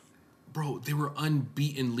 Bro, they were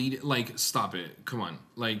unbeaten lead. Stop it. Come on.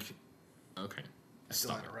 Okay. I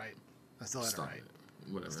still had it right. I still had Stop it right.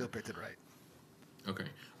 it. Whatever. Still picked it right. Okay.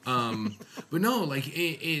 But no,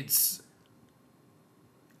 it's.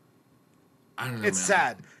 I don't know. It's man.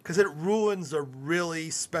 sad because it ruins a really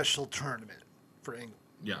special tournament for England.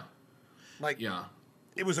 Yeah. Yeah.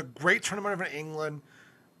 It was a great tournament for England.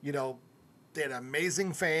 They had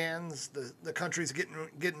amazing fans. The country's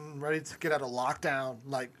getting ready to get out of lockdown.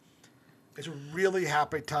 It's a really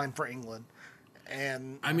happy time for England.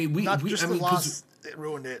 And I mean, the 'cause- loss that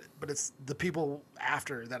ruined it, but it's the people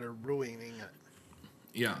after that are ruining it.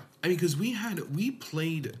 Yeah. I mean, because we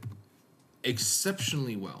played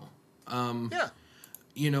exceptionally well. Yeah.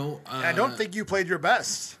 I I don't think you played your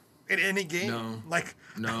best in any game. No. I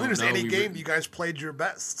don't think there's any we game were- you guys played your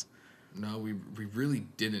best. No, we really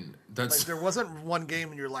didn't. That's There wasn't one game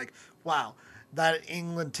and you're like, wow, that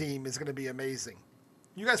England team is going to be amazing.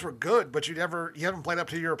 You guys were good, but you haven't played up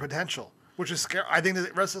to your potential, which is scary. I think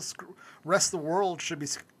the rest of the world should be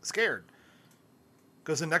scared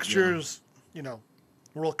because in next year's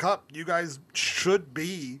World Cup, you guys should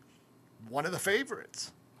be one of the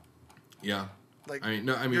favorites. yeah.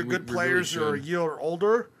 You're we good really players who are a should. year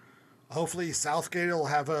older. Hopefully, Southgate will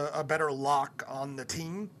have a better lock on the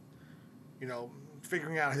team.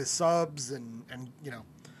 Figuring out his subs and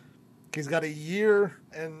he's got a year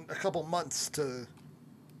and a couple months to,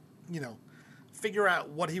 figure out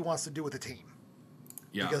what he wants to do with the team.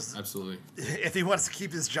 Yeah, because- absolutely. If he wants to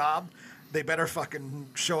keep his job, they better fucking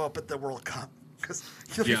show up at the World Cup. because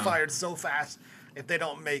he'll be fired so fast if they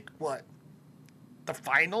don't make the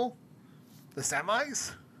final, the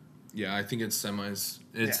semis. Yeah, I think it's semis.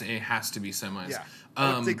 It has to be semis. Yeah,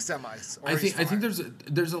 I would think semis. I think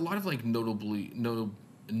there's a lot of like notably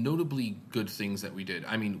good things that we did.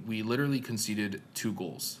 I mean, we literally conceded 2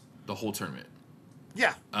 goals the whole tournament.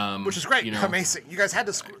 Yeah, which is great. You know, amazing. You guys had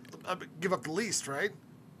to give up the least, right?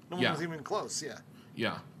 No one was even close. Yeah.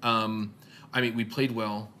 Yeah. I mean, we played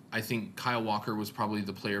well. I think Kyle Walker was probably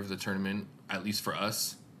the player of the tournament, at least for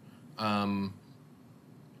us.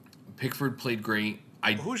 Pickford played great.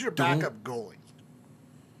 Who's your backup goalie?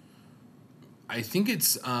 I think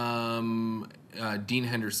it's Dean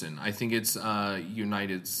Henderson. I think it's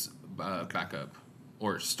United's backup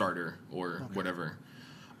or starter or whatever.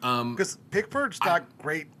 Because Pickford's not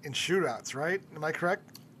great in shootouts, right? Am I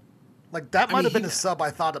correct? Like, that might have been a sub I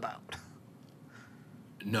thought about.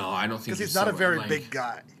 No, I don't think because he's not a very big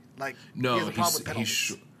guy. Like, no, he has a problem with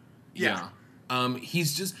penalties.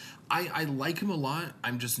 He's just I like him a lot.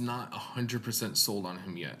 I'm just not 100% sold on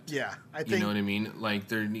him yet. Yeah, I think, you know what I mean. Like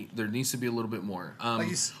there needs to be a little bit more.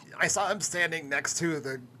 I saw him standing next to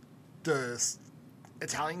the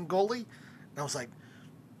Italian goalie, and I was like,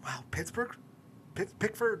 wow,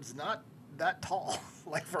 Pickford's not that tall.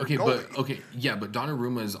 Like for a goalie. But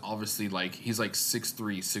Donnarumma is obviously like he's like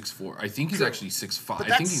 6'3", 6'4". I think he's actually 6'5".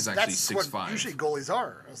 I think he's actually 6'5". Usually goalies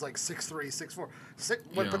are. It was like 6'3", 6'4".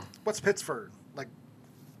 But what's Pittsburgh? Like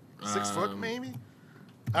 6 foot maybe?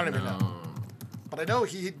 I don't even know. But I know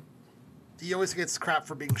he always gets crap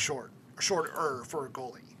for being shorter for a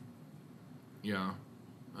goalie. Yeah.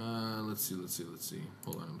 Let's see.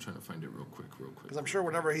 Hold on, I'm trying to find it real quick. Because I'm sure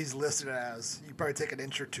whatever he's listed as, you probably take an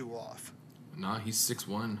inch or 2 off. Nah, he's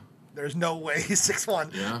 6'1". There's no way he's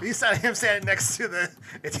 6'1". Yeah. You saw him standing next to the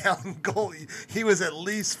Italian goalie. He was at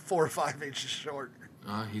least 4 or 5 inches short.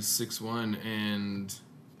 He's 6'1", and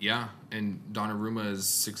Donnarumma is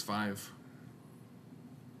 6'5".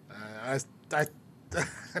 I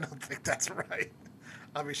don't think that's right.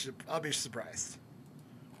 I'll be surprised.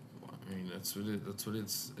 I mean, that's what it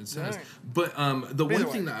says. Right. But the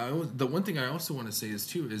one thing I also want to say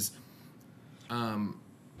is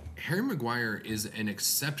Harry Maguire is an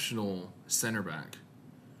exceptional center back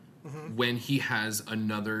when he has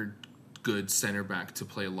another good center back to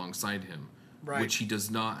play alongside him, which he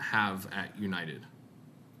does not have at United.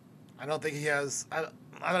 I don't think he has. I'm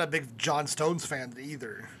not a big John Stones fan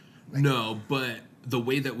either. No, but the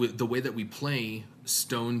way that we play,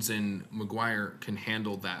 Stones and Maguire can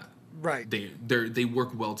handle that. Right. They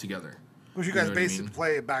work well together. Because you guys basically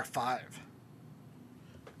play a back 5.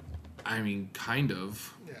 I mean, kind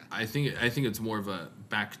of. Yeah. I think it's more of a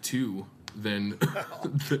back 2 than.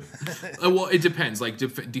 Well, it depends. Like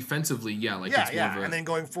defensively, yeah. Like it's more of a, and then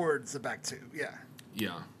going forward, it's a back 2. Yeah.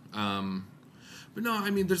 Yeah. But no, I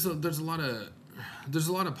mean, there's a lot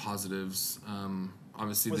of positives.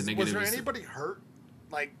 Obviously, the negative. Was there anybody hurt,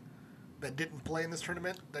 like, that didn't play in this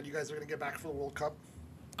tournament that you guys are going to get back for the World Cup?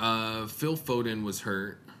 Phil Foden was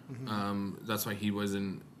hurt. That's why he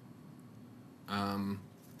wasn't. And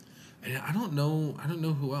I don't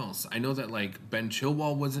know who else. I know that like Ben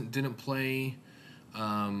Chilwell didn't play.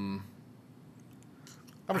 I'm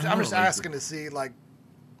just asking to see like,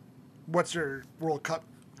 what's your World Cup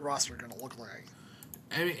roster going to look like?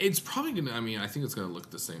 I mean, it's probably gonna. I mean, I think it's gonna look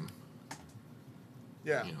the same.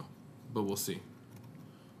 Yeah. You know, but we'll see.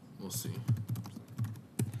 We'll see.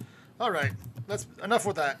 All right. That's enough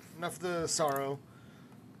with that. Enough of the sorrow.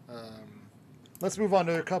 Let's move on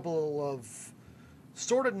to a couple of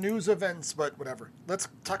sort of news events, but whatever. Let's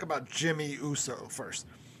talk about Jimmy Uso first.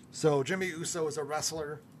 So Jimmy Uso is a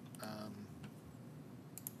wrestler,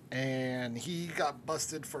 and he got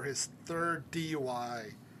busted for his 3rd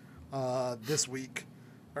DUI this week,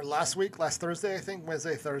 or last Thursday, I think,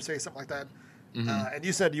 Wednesday, Thursday, something like that. And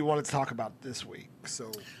you said you wanted to talk about this week,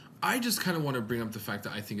 so... I just kind of want to bring up the fact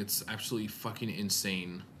that I think it's absolutely fucking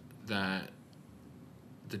insane that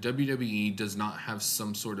the WWE does not have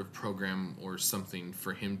some sort of program or something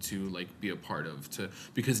for him to like be a part of,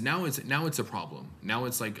 because now it's a problem. Now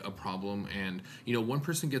it's like a problem, and you know, one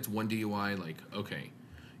person gets 1 DUI, like okay,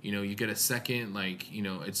 you know, you get a second, like, you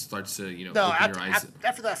know, it starts to, you know, open your eyes.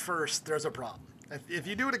 After that first, there's a problem. If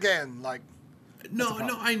you do it again, like.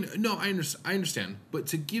 I understand, but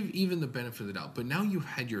to give even the benefit of the doubt. But now you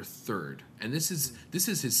had your 3rd, and this is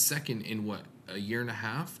his 2nd in what, a year and a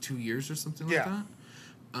half, 2 years or something like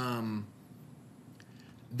that.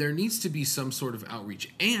 There needs to be some sort of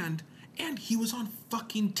outreach, and he was on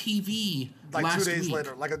fucking TV like last 2 days week.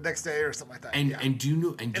 later, like the next day or something like that. And do you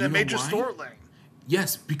know? In a major storyline.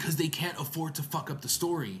 Yes, because they can't afford to fuck up the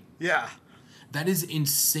story. Yeah. That is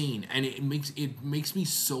insane, and it makes me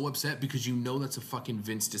so upset because you know that's a fucking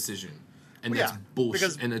Vince decision, and Well, that's yeah, bullshit,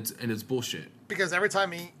 because and it's bullshit. because every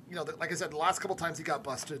time he, like I said, the last couple times he got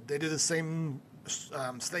busted, they do the same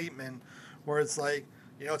statement where it's like,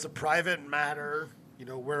 it's a private matter.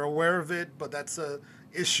 We're aware of it, but that's a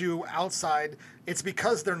issue outside. It's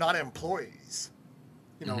because they're not employees.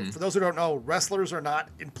 For those who don't know, wrestlers are not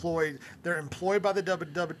employed. They're employed by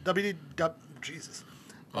the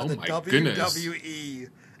Oh my goodness. WWE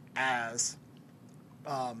as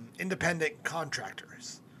independent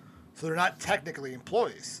contractors. So they're not technically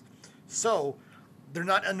employees. So they're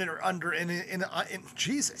not under any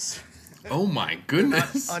Jesus. Oh my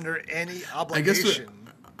goodness. Not under any I obligation.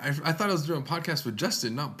 I thought I was doing a podcast with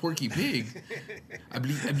Justin, not Porky Pig.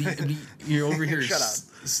 You're over here Shut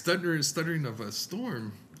up. stuttering of a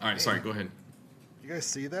storm. All right, sorry, go ahead. You guys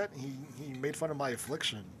see that? He made fun of my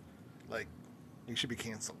affliction. Like, he should be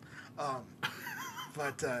canceled.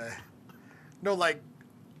 But no, like,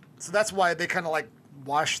 so that's why they kind of like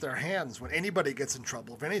wash their hands when anybody gets in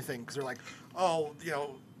trouble, if anything, because they're like, oh,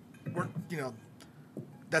 we're,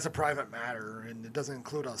 that's a private matter and it doesn't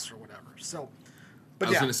include us or whatever. So, but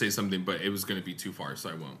I was going to say something, but it was going to be too far, so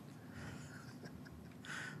I won't.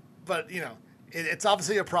 But it's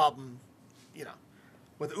obviously a problem.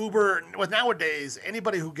 With Uber, with nowadays,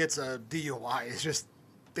 anybody who gets a DUI is just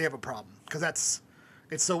they have a problem because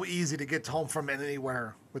it's so easy to get home from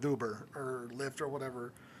anywhere with Uber or Lyft or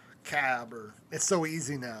whatever, cab or it's so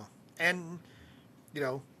easy now. And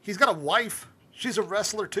he's got a wife. She's a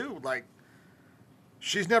wrestler too. Like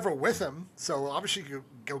she's never with him, so obviously you could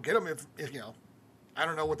go get him if I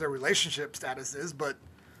don't know what their relationship status is, but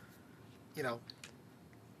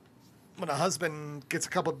when a husband gets a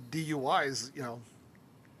couple DUIs, you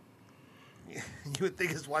would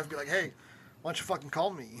think his wife would be like, hey, why don't you fucking call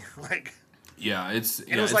me? Like, yeah, it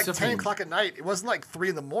was like 10 o'clock at night. It wasn't like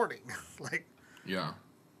 3 a.m. Like, yeah,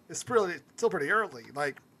 it's still pretty early.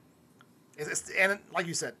 Like, and like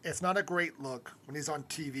you said, it's not a great look when he's on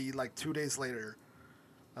TV like 2 days later.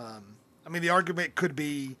 I mean, the argument could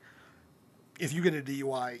be if you get a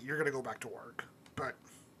DUI, you're going to go back to work. But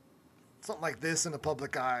something like this in the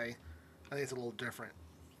public eye, I think it's a little different.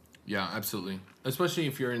 Yeah, absolutely. Especially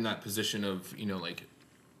if you're in that position of,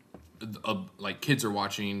 like kids are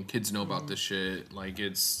watching, kids know about this shit. Like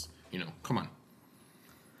it's, come on.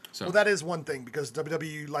 So well, that is one thing because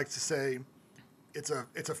WWE likes to say it's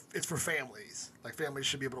for families. Like families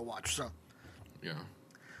should be able to watch. So yeah,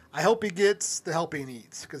 I hope he gets the help he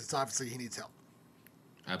needs because it's obviously he needs help.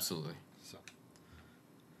 Absolutely. So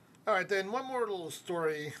all right, then one more little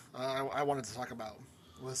story I wanted to talk about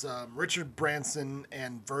was Richard Branson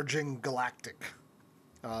and Virgin Galactic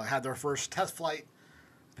had their first test flight.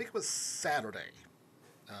 I think it was Saturday.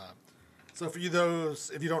 So for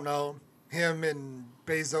if you don't know, him and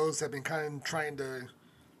Bezos have been kind of trying to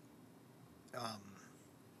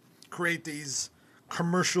create these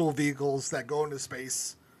commercial vehicles that go into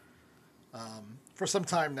space for some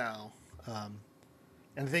time now.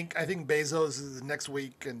 And I think Bezos is next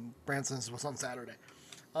week and Branson's was on Saturday.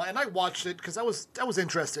 And I watched it because I was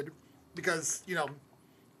interested because,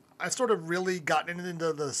 I've sort of really gotten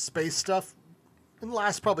into the space stuff in the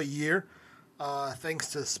last probably year,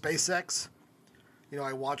 thanks to SpaceX.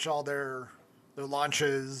 I watch all their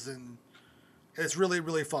launches and it's really,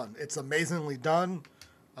 really fun. It's amazingly done.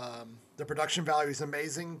 The production value is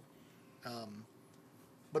amazing.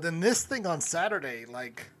 But then this thing on Saturday,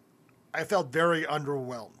 like, I felt very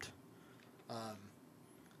underwhelmed.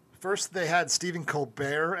 First, they had Stephen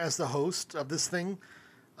Colbert as the host of this thing,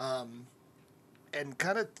 and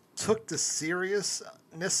kind of took the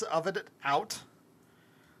seriousness of it out.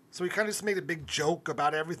 So he kind of just made a big joke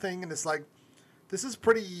about everything, and it's like, this is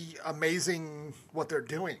pretty amazing what they're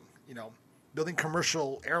doing. Building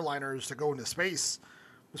commercial airliners to go into space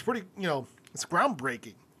was pretty, it's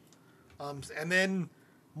groundbreaking. And then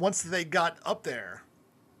once they got up there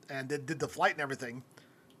and did the flight and everything,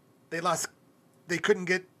 they couldn't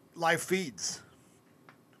get live feeds.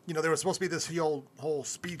 There was supposed to be this whole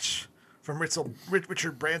speech from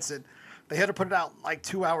Richard Branson. They had to put it out like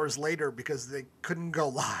 2 hours later because they couldn't go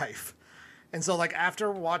live. And so like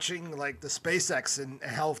after watching like the SpaceX and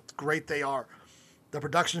how great they are, the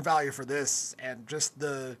production value for this and just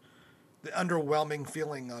the underwhelming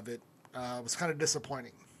feeling of it was kind of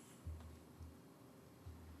disappointing.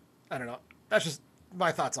 I don't know. That's just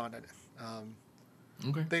my thoughts on it.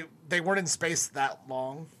 okay. They weren't in space that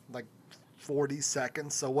long, like 40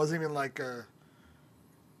 seconds, so it wasn't even like a...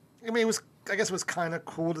 I mean, I guess it was kind of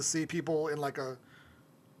cool to see people in like a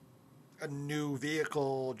new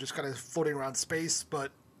vehicle just kind of floating around space, but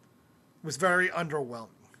it was very underwhelming.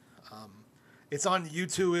 It's on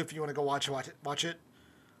YouTube if you want to go watch it.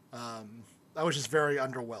 I was just very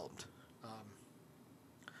underwhelmed.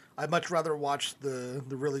 I'd much rather watch the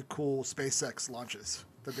really cool SpaceX launches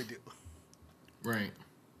that they do. Right.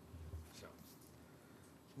 So,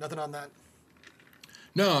 nothing on that.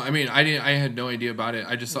 No, I mean, I had no idea about it.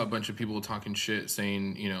 I just saw a bunch of people talking shit,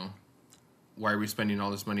 saying, why are we spending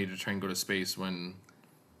all this money to try and go to space when,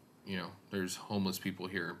 there's homeless people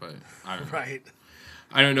here? But I don't know. Right.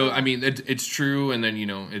 I don't know. I mean, it's true, and then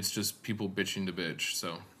it's just people bitching to bitch.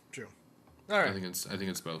 So true. All right. I think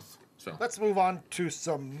it's both. So let's move on to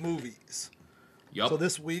some movies. Yep. So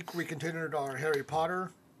this week we continued our Harry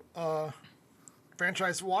Potter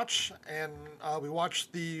franchise watch, and we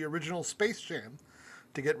watched the original Space Jam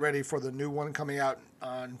to get ready for the new one coming out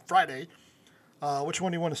on Friday. Which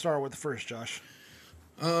one do you want to start with first, Josh?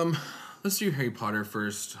 Let's do Harry Potter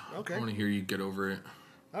first. Okay. I want to hear you get over it.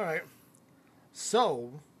 All right.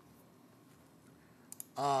 So,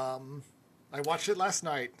 I watched it last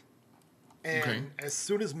night, and as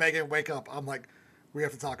soon as Megan wake up, I'm like, we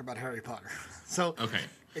have to talk about Harry Potter. So okay,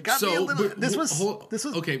 it got me a little. This was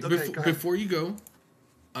okay. Okay, Before you go,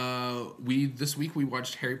 this week we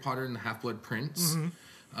watched Harry Potter and the Half-Blood Prince.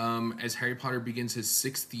 Mm-hmm. As Harry Potter begins his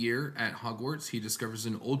 6th year at Hogwarts, he discovers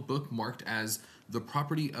an old book marked as the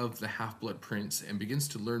property of the Half-Blood Prince and begins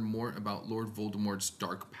to learn more about Lord Voldemort's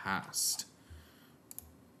dark past.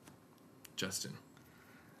 Justin.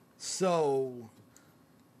 So,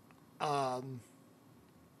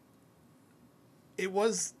 it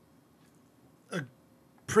was a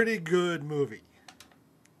pretty good movie.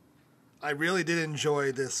 I really did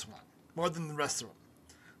enjoy this one more than the rest of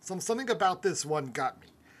them. Something about this one got me.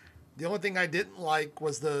 The only thing I didn't like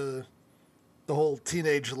was the whole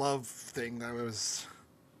teenage love thing. It was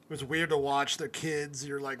weird to watch. They're kids.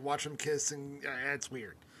 You're like watch them kiss, and it's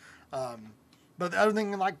weird. But other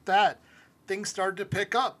than like that, things started to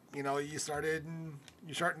pick up. You're starting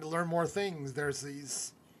to learn more things. There's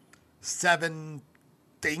these 7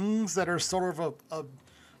 things that are sort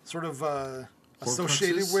of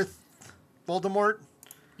associated with Voldemort.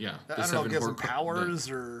 Yeah, I don't know if it gives him powers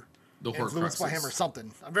or the influenced by him or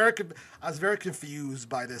something. I was very confused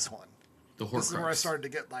by this one. The Horcrux. This is where I started to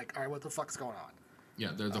get like, all right, what the fuck's going on? Yeah,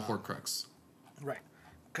 they're the Horcrux. Right.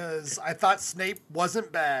 Because I thought Snape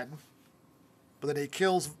wasn't bad, but then he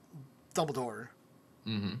kills Dumbledore.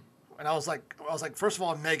 Mm-hmm. And I was like, first of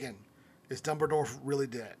all, Megan, is Dumbledore really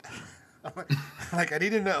dead? Like, I need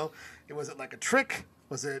to know. Was it like a trick?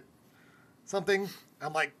 Was it something?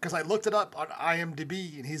 I'm like, because I looked it up on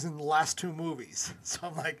IMDb, and he's in the last 2 movies. So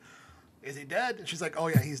I'm like, is he dead? And she's like, oh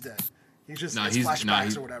yeah, he's dead. He's just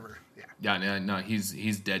flashbacks or whatever. Yeah. Yeah, no,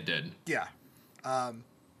 he's dead. Yeah.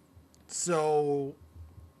 So,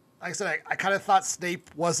 like I said, I kind of thought Snape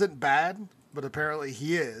wasn't bad, but apparently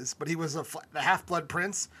he is. But he was the Half-Blood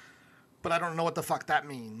Prince, but I don't know what the fuck that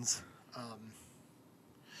means.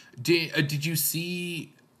 Did you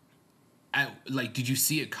see? Did you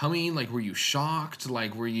see it coming? Like, were you shocked?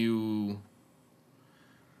 Like, were you?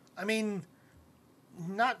 I mean,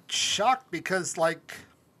 not shocked because like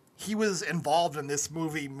he was involved in this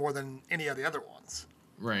movie more than any of the other ones.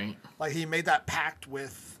 Right. Like he made that pact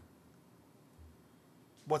with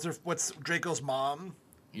what's Draco's mom.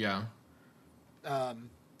 Yeah.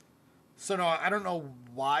 So no, I don't know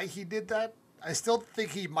why he did that. I still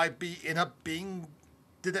think he might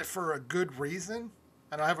did that for a good reason.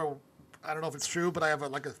 I don't know if it's true, but I have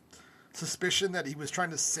a suspicion that he was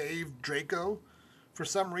trying to save Draco for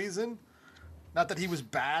some reason. Not that he was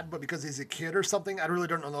bad, but because he's a kid or something. I really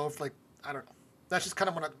don't know if I don't know. That's just kind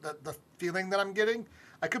of the feeling that I'm getting.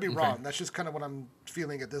 I could be wrong. That's just kind of what I'm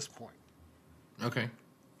feeling at this point. Okay.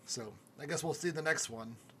 So I guess we'll see the next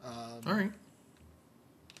one. All right.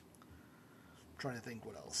 Trying to think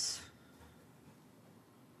what else.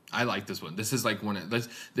 I like this one. This is like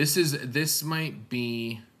this might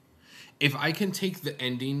be, if I can take the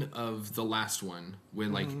ending of the last one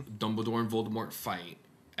when like Dumbledore and Voldemort fight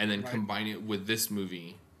and then combine it with this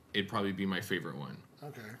movie, it'd probably be my favorite one.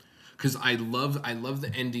 Okay. Because I love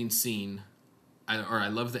the ending scene, I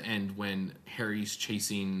love the end when Harry's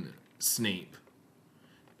chasing Snape,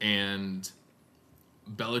 and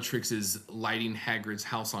Bellatrix is lighting Hagrid's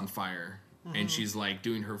house on fire. And she's like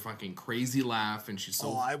doing her fucking crazy laugh, and she's so.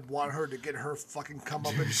 Oh, I want her to get her fucking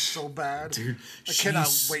comeuppance so bad, dude. I cannot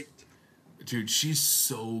wait. Dude, she's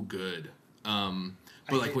so good. But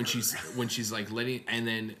like when she's like letting, and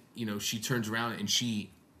then she turns around and she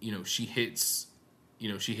hits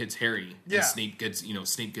Harry. Yeah. And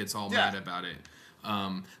Snape gets all mad about it.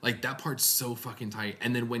 Like that part's so fucking tight.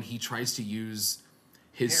 And then when he tries to use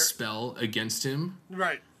his spell against him,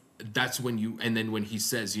 right? that's when you, and then when he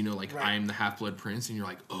says, you know, like, Right. I am the Half-Blood Prince, and you're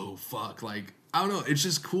like, oh fuck, like, I don't know, it's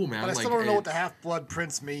just cool, man. But I like, still don't know what the Half-Blood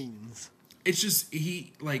Prince means. it's just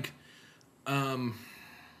he like,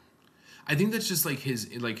 I think that's just like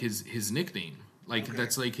his nickname. Like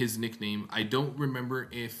that's like his nickname. I don't remember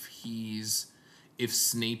if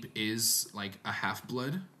Snape is like a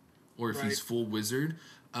half-blood or if he's Right. full wizard.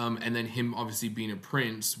 And then him obviously being a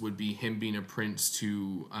prince would be him being a prince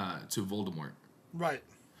to Voldemort. Right.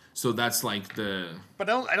 So that's like the But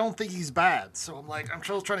I don't think he's bad. So I'm like, I'm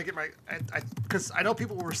still trying to get my, because I know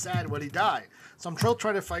people were sad when he died. So I'm still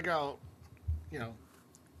trying to figure out, you know,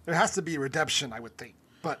 there has to be redemption, I would think.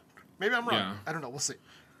 But maybe I'm wrong. Yeah. I don't know. We'll see.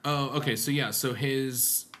 Oh, okay. So yeah, so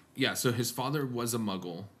his father was a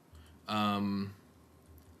Muggle.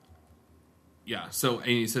 Yeah. So and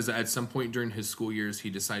he says that at some point during his school years, he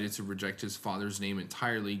decided to reject his father's name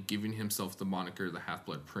entirely, giving himself the moniker the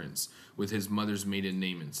Half-Blood Prince, with his mother's maiden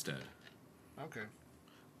name instead. Okay.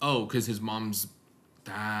 Oh, because his mom's.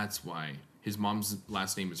 That's why his mom's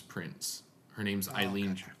last name is Prince. Her name's Eileen.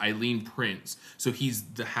 Gotcha. Eileen Prince. So he's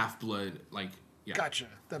the half-blood. Like, yeah. Gotcha.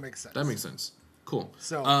 That makes sense. That makes sense. Cool.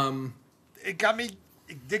 So it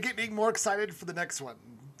did get me more excited for the next one.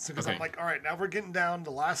 So because Okay. I'm like, all right, now we're getting down the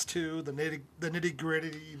last two, the nitty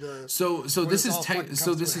gritty. So where this this is all fucking comes to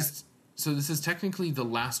a head. this is technically the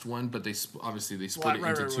last one, but they obviously they split it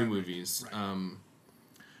into two movies. Right.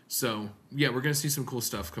 So yeah, we're gonna see some cool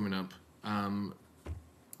stuff coming up.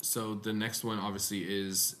 So the next one obviously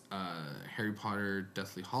is Harry Potter: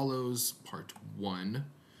 Deathly Hallows Part 1,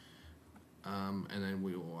 and then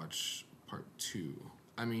we will watch Part 2.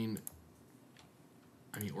 I mean,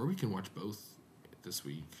 or we can watch both this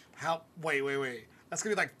week. How? Wait. That's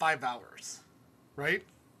gonna be like 5 hours, right?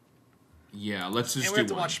 Yeah, let's just And do we have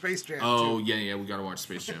to one. watch Space Jam. Oh, too. yeah, we gotta watch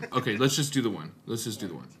Space Jam. Okay, let's just do the one.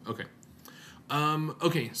 Okay.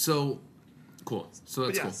 Okay, so cool. So But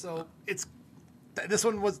that's yeah, cool. so it's this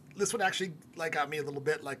one actually like got me a little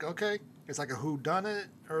bit like, okay, it's like a who done it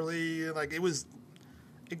early, like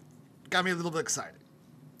it got me a little bit excited.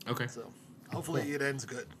 Okay. So hopefully it ends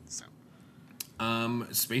good. So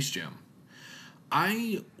Space Jam.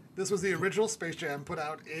 this was the original Space Jam put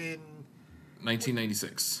out in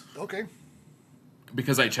 1996. okay.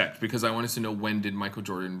 Because I checked, because I wanted to know when did Michael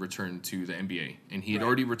Jordan return to the NBA, and he had Right.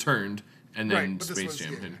 already returned, and then Right, but this Space was-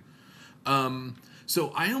 Jam. yeah. hit. So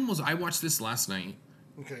I watched this last night.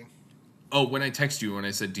 Okay. Oh, when I text you and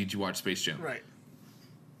I said, "Did you watch Space Jam?" Right.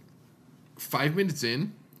 5 minutes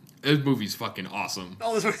in, this movie's fucking awesome.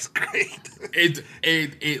 Oh, this was great.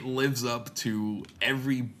 It lives up to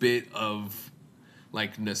every bit of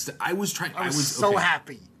like I was so okay.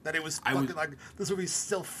 happy that it was I fucking was- like this movie's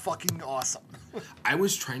still fucking awesome. I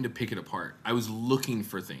was trying to pick it apart. I was looking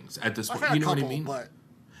for things at this I've point. had You a know couple, what I mean? but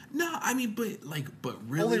No, I mean, but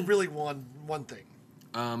really. only really one thing.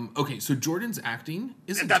 Okay, so Jordan's acting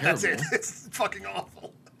isn't And terrible. that's it. It's fucking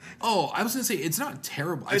awful. Oh, I was gonna say it's not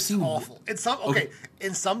terrible. I've It's seen awful.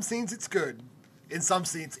 In some scenes it's good. In some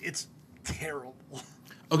scenes it's terrible.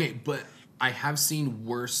 Okay, but I have seen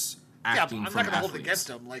worse Yeah, but acting I'm from not gonna athletes. hold it against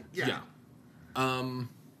him. Like, yeah. Yeah.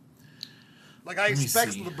 Like I me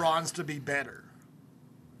expect see. LeBron's to be better.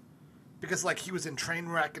 Because like he was in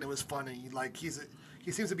Trainwreck and it was funny. Like he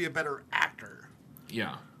seems to be a better actor.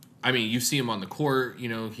 Yeah. I mean, you see him on the court. You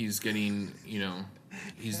know, he's getting. You know,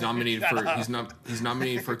 he's nominated for. He's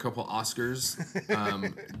nominated for a couple Oscars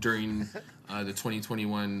during the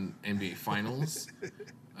 2021 NBA Finals.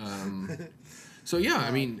 So yeah,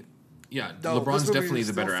 I mean, yeah, No, LeBron's this movie definitely is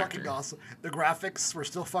the still better fucking actor. Awesome. The graphics were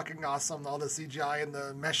still fucking awesome. All the CGI and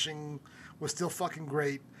the meshing was still fucking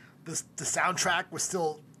great. The soundtrack was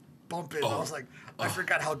still bumping. I was like, I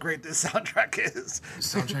forgot how great this soundtrack is. The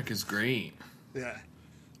soundtrack is great. Yeah.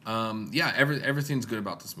 Yeah, everything's good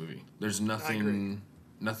about this movie. There's agree.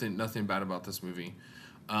 nothing bad about this movie.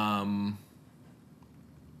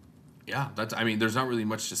 Yeah, I mean, there's not really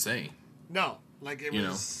much to say. No, like it You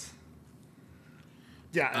was.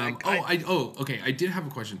 Yeah. Okay. I did have a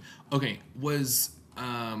question. Okay, was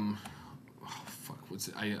what's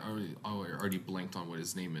it? I already blanked on what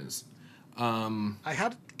his name is. I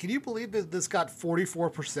had. Can you believe that this got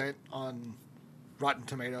 44% on Rotten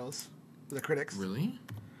Tomatoes for the critics? Really?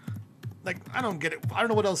 Like, I don't get it. I don't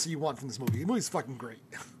know what else you want from this movie. The movie's fucking great.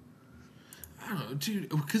 I don't know, dude.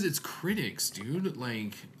 Because it's critics, dude.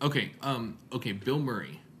 Like, okay, Bill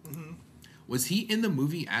Murray. Mm-hmm. Was he in the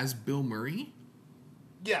movie as Bill Murray?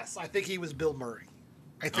 Yes, I think he was Bill Murray.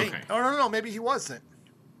 I think. Okay. Oh no, maybe he wasn't.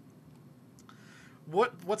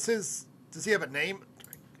 What's his? Does he have a name?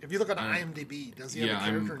 If you look on IMDb, does he have a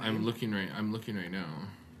character name? I'm looking right now.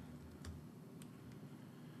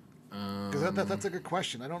 Because that's a good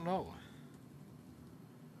question. I don't know.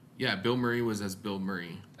 Yeah, Bill Murray was as Bill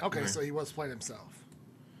Murray. Okay, so he was playing himself.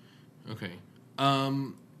 Okay.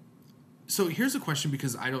 So here's a question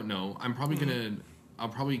because I don't know. I'll probably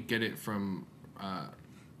get it from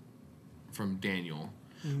Daniel.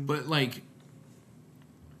 But like,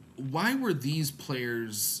 why were these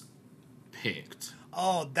players picked?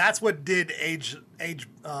 Oh, that's what did age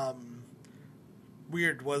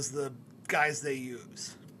weird was the guys they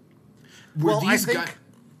use. I think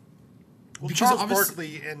Charles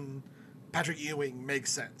Barkley and Patrick Ewing makes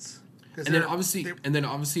sense. And then obviously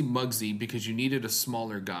Muggsy, because you needed a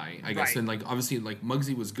smaller guy, I guess. Right. And like obviously like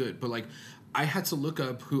Muggsy was good, but like I had to look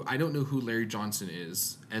up I don't know who Larry Johnson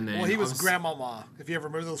is. And then he was Grandmama. If you ever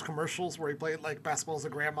remember those commercials where he played like basketball as a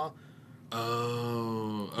grandma.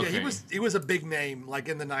 Oh, okay. Yeah, he was a big name like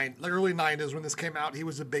in the early 90s when this came out. He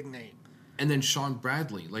was a big name. And then Sean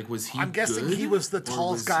Bradley, like was he? I'm guessing good, he was the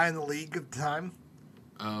tallest guy in the league at the time.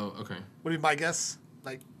 Oh, okay. Would be my guess.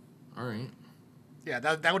 Like, all right. Yeah,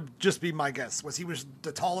 that would just be my guess. He was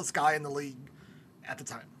the tallest guy in the league at the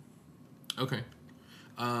time. Okay.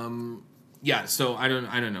 Yeah. So I don't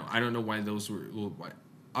know. I don't know why those were.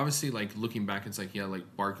 Obviously, like looking back, it's like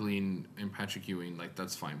like Barkley and Patrick Ewing, like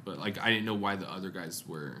that's fine. But like I didn't know why the other guys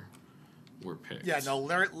were picked. Yeah, no.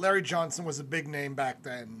 Larry Johnson was a big name back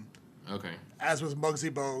then. Okay. As was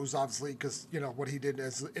Muggsy Bogues, obviously, because what he did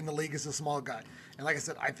as in the league as a small guy. And like I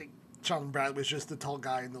said, I think Sean Bradley was just the tall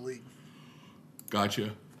guy in the league.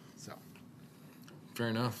 Gotcha. So. Fair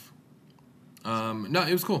enough. No,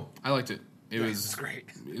 it was cool. I liked it. It was great.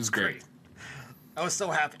 It was great. I was so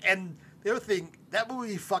happy. And the other thing, that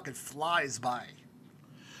movie fucking flies by.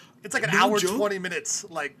 It's like an hour, 20 minutes.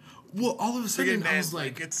 Like, well, all of a sudden I was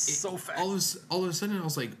like, it's so fast. All of a sudden I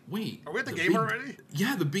was like, wait, are we at the game already?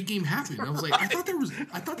 Yeah, the big game happened. I was like, I thought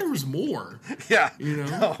there was more. Yeah,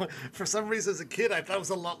 No, for some reason as a kid I thought it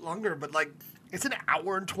was a lot longer, but like it's an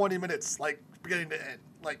hour and 20 minutes, like beginning to end.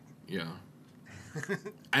 Like, yeah.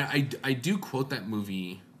 I do quote that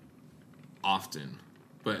movie often,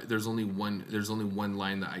 but there's only one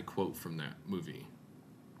line that I quote from that movie,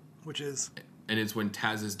 which is. And it's when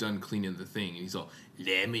Taz is done cleaning the thing, and he's all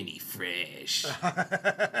lemony fresh.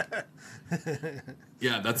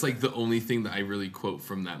 Yeah, that's like the only thing that I really quote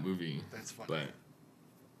from that movie. That's funny.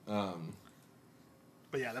 But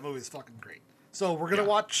yeah, that movie is fucking great. So we're gonna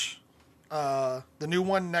watch the new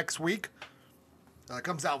one next week. It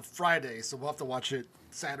comes out Friday, so we'll have to watch it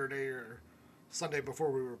Saturday or Sunday before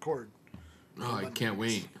we record. Oh, I can't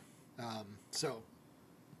wait. So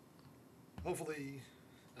hopefully.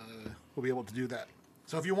 We'll be able to do that.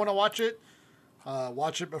 So if you want to watch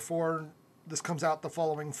it before this comes out the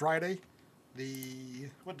following Friday.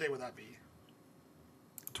 What day would that be?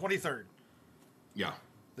 23rd. Yeah.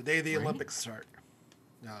 The day the Olympics start.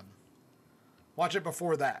 Watch it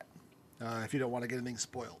before that. If you don't want to get anything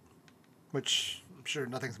spoiled. Which I'm sure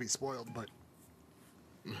nothing's going to be spoiled, but.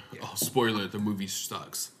 Yeah. Oh, spoiler, the movie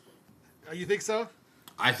sucks. Oh, you think so?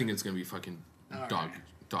 I think it's going to be fucking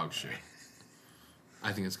dog shit.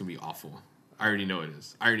 I think it's going to be awful. I already know it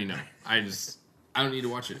is. I already know. I don't need to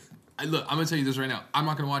watch it. Look, I'm going to tell you this right now. I'm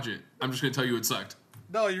not going to watch it. I'm just going to tell you it sucked.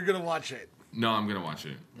 No, you're going to watch it. No, I'm going to watch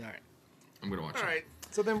it. All right. I'm going to watch it. All right.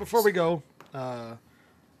 So then before we go,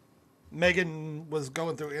 Megan was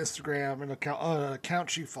going through Instagram and an account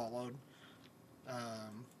she followed.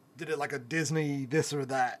 Did it like a Disney this or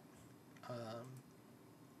that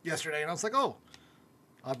yesterday. And I was like, oh,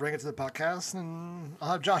 I'll bring it to the podcast and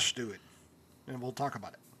I'll have Josh do it. And we'll talk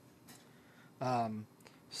about it.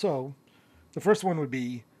 So, the first one would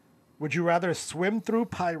be, would you rather swim through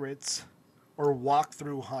Pirates or walk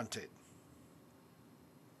through Haunted?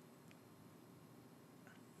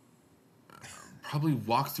 Probably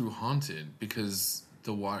walk through Haunted because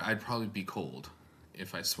the water. I'd probably be cold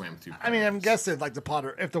if I swam through Pirates. I mean, I'm guessing like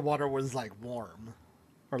if the water was like warm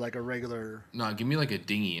or like a regular. No, give me like a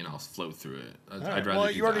dinghy and I'll float through it. I'd rather.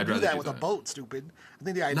 Well, you already do that with a boat, stupid. I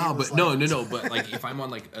think the idea. No, was but no. But like if I'm on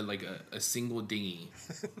like a single dinghy,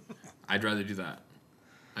 I'd rather do that.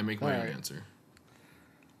 I make my own answer.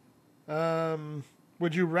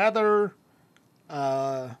 Would you rather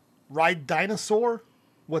ride dinosaur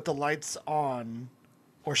with the lights on,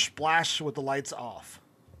 or splash with the lights off?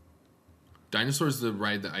 Dinosaur's the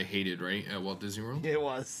ride that I hated, right, at Walt Disney World? It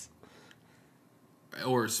was.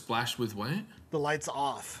 Or splash with what? The lights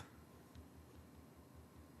off.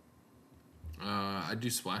 I'd do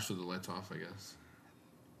splash with the lights off, I guess.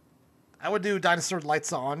 I would do dinosaur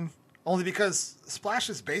lights on, only because splash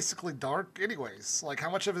is basically dark anyways. Like, how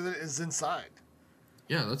much of it is inside?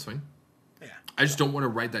 Yeah, that's fine. Yeah. I just don't want to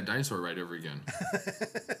ride that dinosaur ride ever again.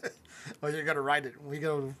 Well, you're gonna ride it.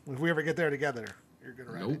 If we ever get there together, you're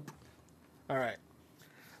gonna ride it. Nope. All right.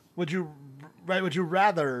 Would you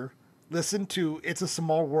rather listen to "It's a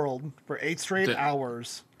Small World" for 8 straight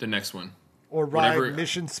hours, The next one. or ride Whatever.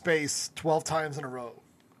 Mission Space 12 times in a row?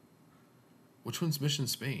 Which one's Mission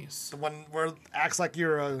Space? The one where it acts like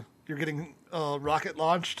you're getting rocket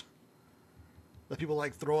launched. That people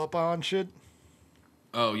like throw up on shit.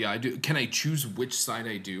 Oh yeah, I do. Can I choose which side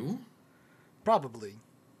I do? Probably.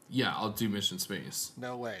 Yeah, I'll do Mission Space.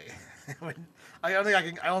 No way. I don't think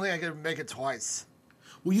I can make it twice.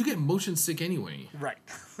 Well, you get motion sick anyway. Right.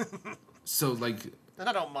 So like, And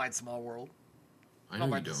I don't mind Small World. I I know don't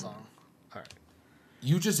you mind the don't. song. All right.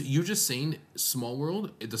 You just saying Small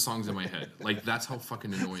World, the song's in my head. Like that's how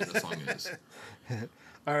fucking annoying the song is.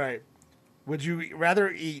 All right. Would you rather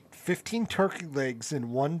eat 15 turkey legs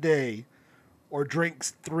in one day or drink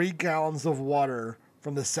 3 gallons of water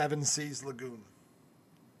from the Seven Seas Lagoon?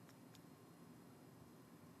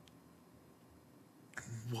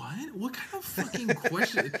 What? What kind of fucking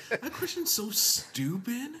question? That question's so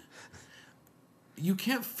stupid. You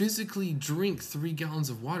can't physically drink 3 gallons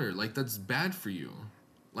of water. Like that's bad for you.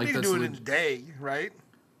 Like You can that's do it in a day, right?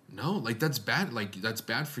 no, like that's bad. Like that's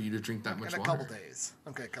bad for you to drink that much In a water. couple days.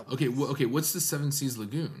 Okay, a couple Okay, days. okay. What's the Seven Seas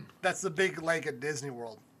Lagoon? That's the big lake at Disney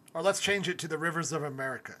World. Or let's change it to the Rivers of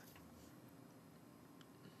America.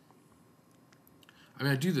 I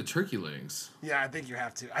mean, I do the turkey legs. Yeah, I think you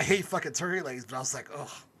have to. I hate fucking turkey legs, but I was like, ugh,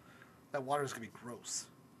 that water's gonna be gross.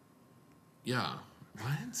 Yeah.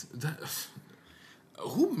 What? That.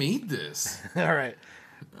 Who made this? All right.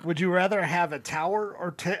 Would you rather have a Tower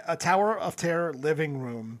of Terror living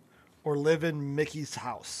room, or live in Mickey's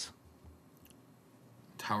house?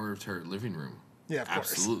 Tower of Terror living room. Yeah, of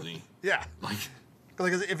course. Absolutely. Yeah. Like,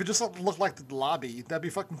 If it just looked like the lobby, that'd be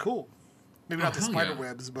fucking cool. Maybe not the hell spider yeah.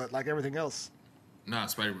 webs, but like everything else. nah,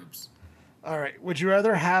 spiderwebs. All right. Would you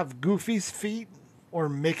rather have Goofy's feet or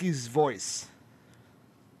Mickey's voice?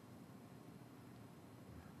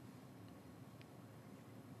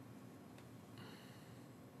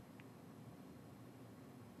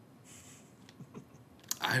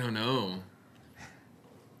 I don't know.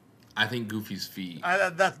 I think Goofy's feet. I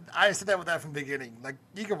said that with that from the beginning. Like,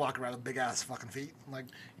 you can walk around with big ass fucking feet. Like,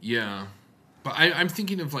 Yeah. But I'm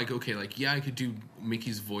thinking of like, okay, like, yeah, I could do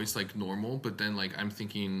Mickey's voice like normal, but then like I'm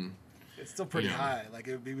thinking, it's still pretty Yeah. high. Like,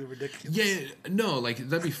 it would be ridiculous. yeah, no, like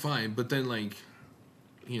that'd be fine. But then like,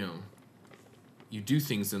 you know, you do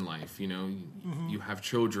things in life, you know, you have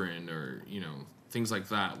children or, you know, things like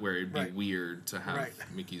that where it'd be Right. weird to have Right.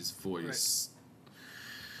 Mickey's voice.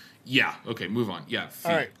 Yeah, okay, move on. Yeah, feet.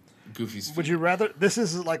 All right. Goofy's feet. Would you rather? This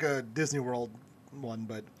is like a Disney World one,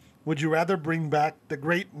 but would you rather bring back the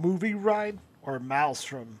Great Movie Ride or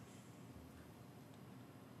Maelstrom?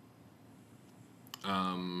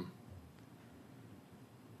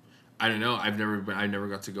 I don't know. I never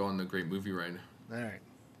got to go on the Great Movie Ride. All right.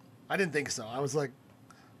 I didn't think so. I was like,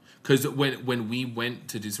 Because when we went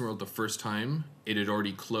to Disney World the first time, it had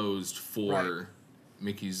already closed for Right.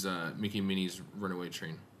 Mickey and Minnie's Runaway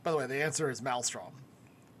Train. by the way, the answer is Maelstrom.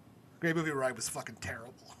 Great Movie Ride was fucking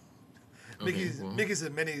terrible. Okay, well- Mickey's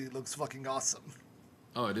and Minnie looks fucking awesome.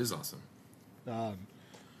 Oh, it is awesome. All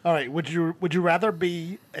right. Would you rather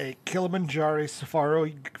be a Kilimanjaro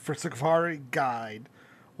safari guide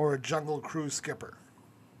or a Jungle Cruise skipper?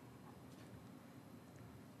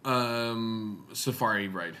 Safari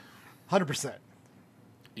ride. 100%.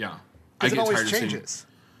 Yeah, Because it always of seeing- changes.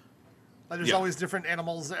 Like, there's Yeah. always different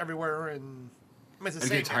animals everywhere, and I mean, it's the I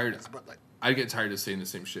same get tired. animals, but like, I get tired of saying the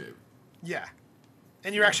same shit. yeah.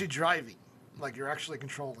 And you're actually driving, like you're actually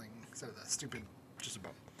controlling instead of that stupid just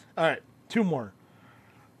about. All right, 2 more.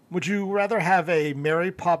 Would you rather have a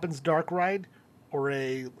Mary Poppins dark ride or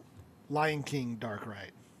a Lion King dark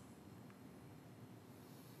ride?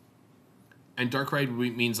 And dark ride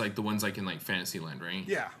means like the ones like in like Fantasyland, right?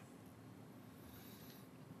 Yeah.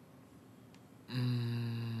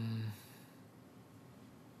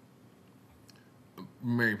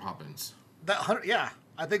 Mary Poppins. Yeah,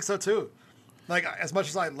 I think so too. Like, as much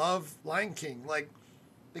as I love Lion King, like,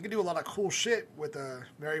 they can do a lot of cool shit with a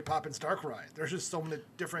Mary Poppins dark ride. There's just so many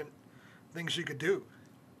different things you could do.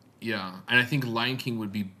 Yeah, and I think Lion King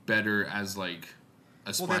would be better as like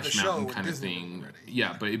a Well, they have Splash the show Mountain with kind of Disney thing. already.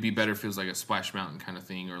 Yeah, but it'd be better if it was like a Splash Mountain kind of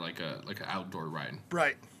thing or like an outdoor ride.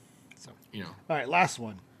 Right. So, You know. all right, last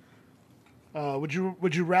one. Would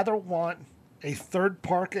you rather want a 3rd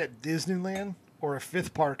park at Disneyland or a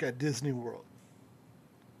 5th park at Disney World?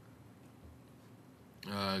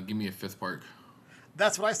 Give me a 5th park.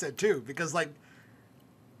 That's what I said too, because like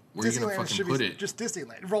Where are you gonna fucking put it? Just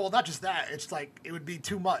Disneyland. Well, not just that. It's like it would be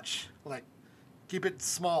too much. Like, keep it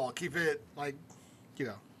small. Keep it like, you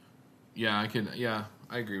know. Yeah, I can. Yeah,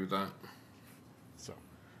 I agree with that. So,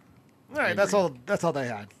 all right, that's all. That's all they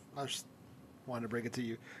had. I just wanted to bring it to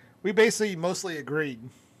you. We basically mostly agreed.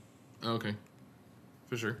 Okay,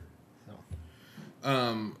 for sure.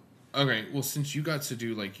 So. Okay. Well, since you got to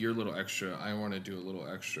do like your little extra, I want to do a little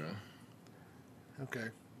extra. Okay.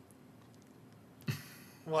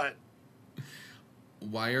 What?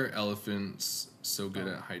 Why are elephants so good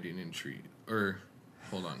at hiding in trees? Or,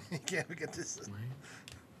 hold on. Can't we get this?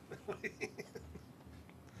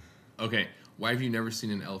 Okay. Why have you never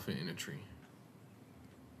seen an elephant in a tree?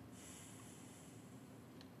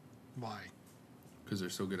 Why? Because they're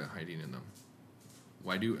so good at hiding in them.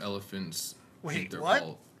 Why do elephants Wait, their what?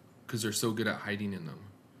 ball? Because they're so good at hiding in them.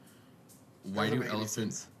 Why do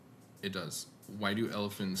elephants? It does. Why do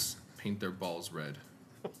elephants paint their balls red?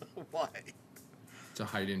 Why? To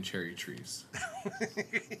hide in cherry trees.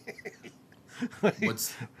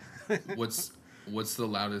 What's the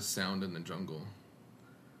loudest sound in the jungle?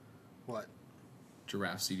 What?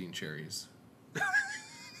 Giraffes eating cherries.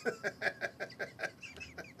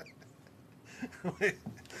 Wait,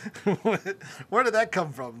 where did that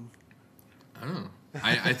come from? I don't know.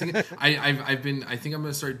 I think I think I'm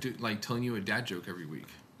gonna start telling you a dad joke every week.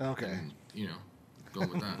 Okay. And, going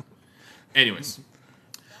with that. Anyways,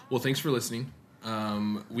 well, thanks for listening.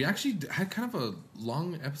 We actually had kind of a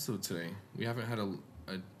long episode today. We haven't had a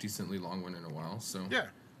decently long one in a while, so yeah,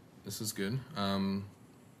 this is good.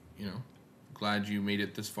 Glad you made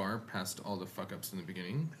it this far past all the fuck ups in the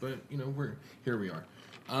beginning, but we're here. We are.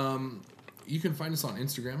 You can find us on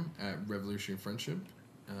Instagram at Revolutionary Friendship.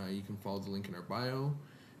 You can follow the link in our bio,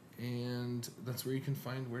 and that's where you can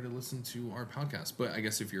find where to listen to our podcast. But I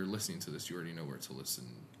guess if you're listening to this, you already know where to listen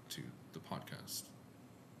to the podcast.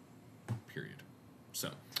 Period.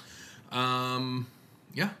 So,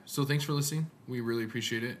 so thanks for listening. We really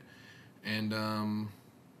appreciate it. And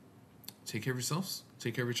take care of yourselves,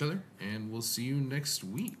 take care of each other, and we'll see you next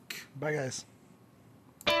week. Bye, guys.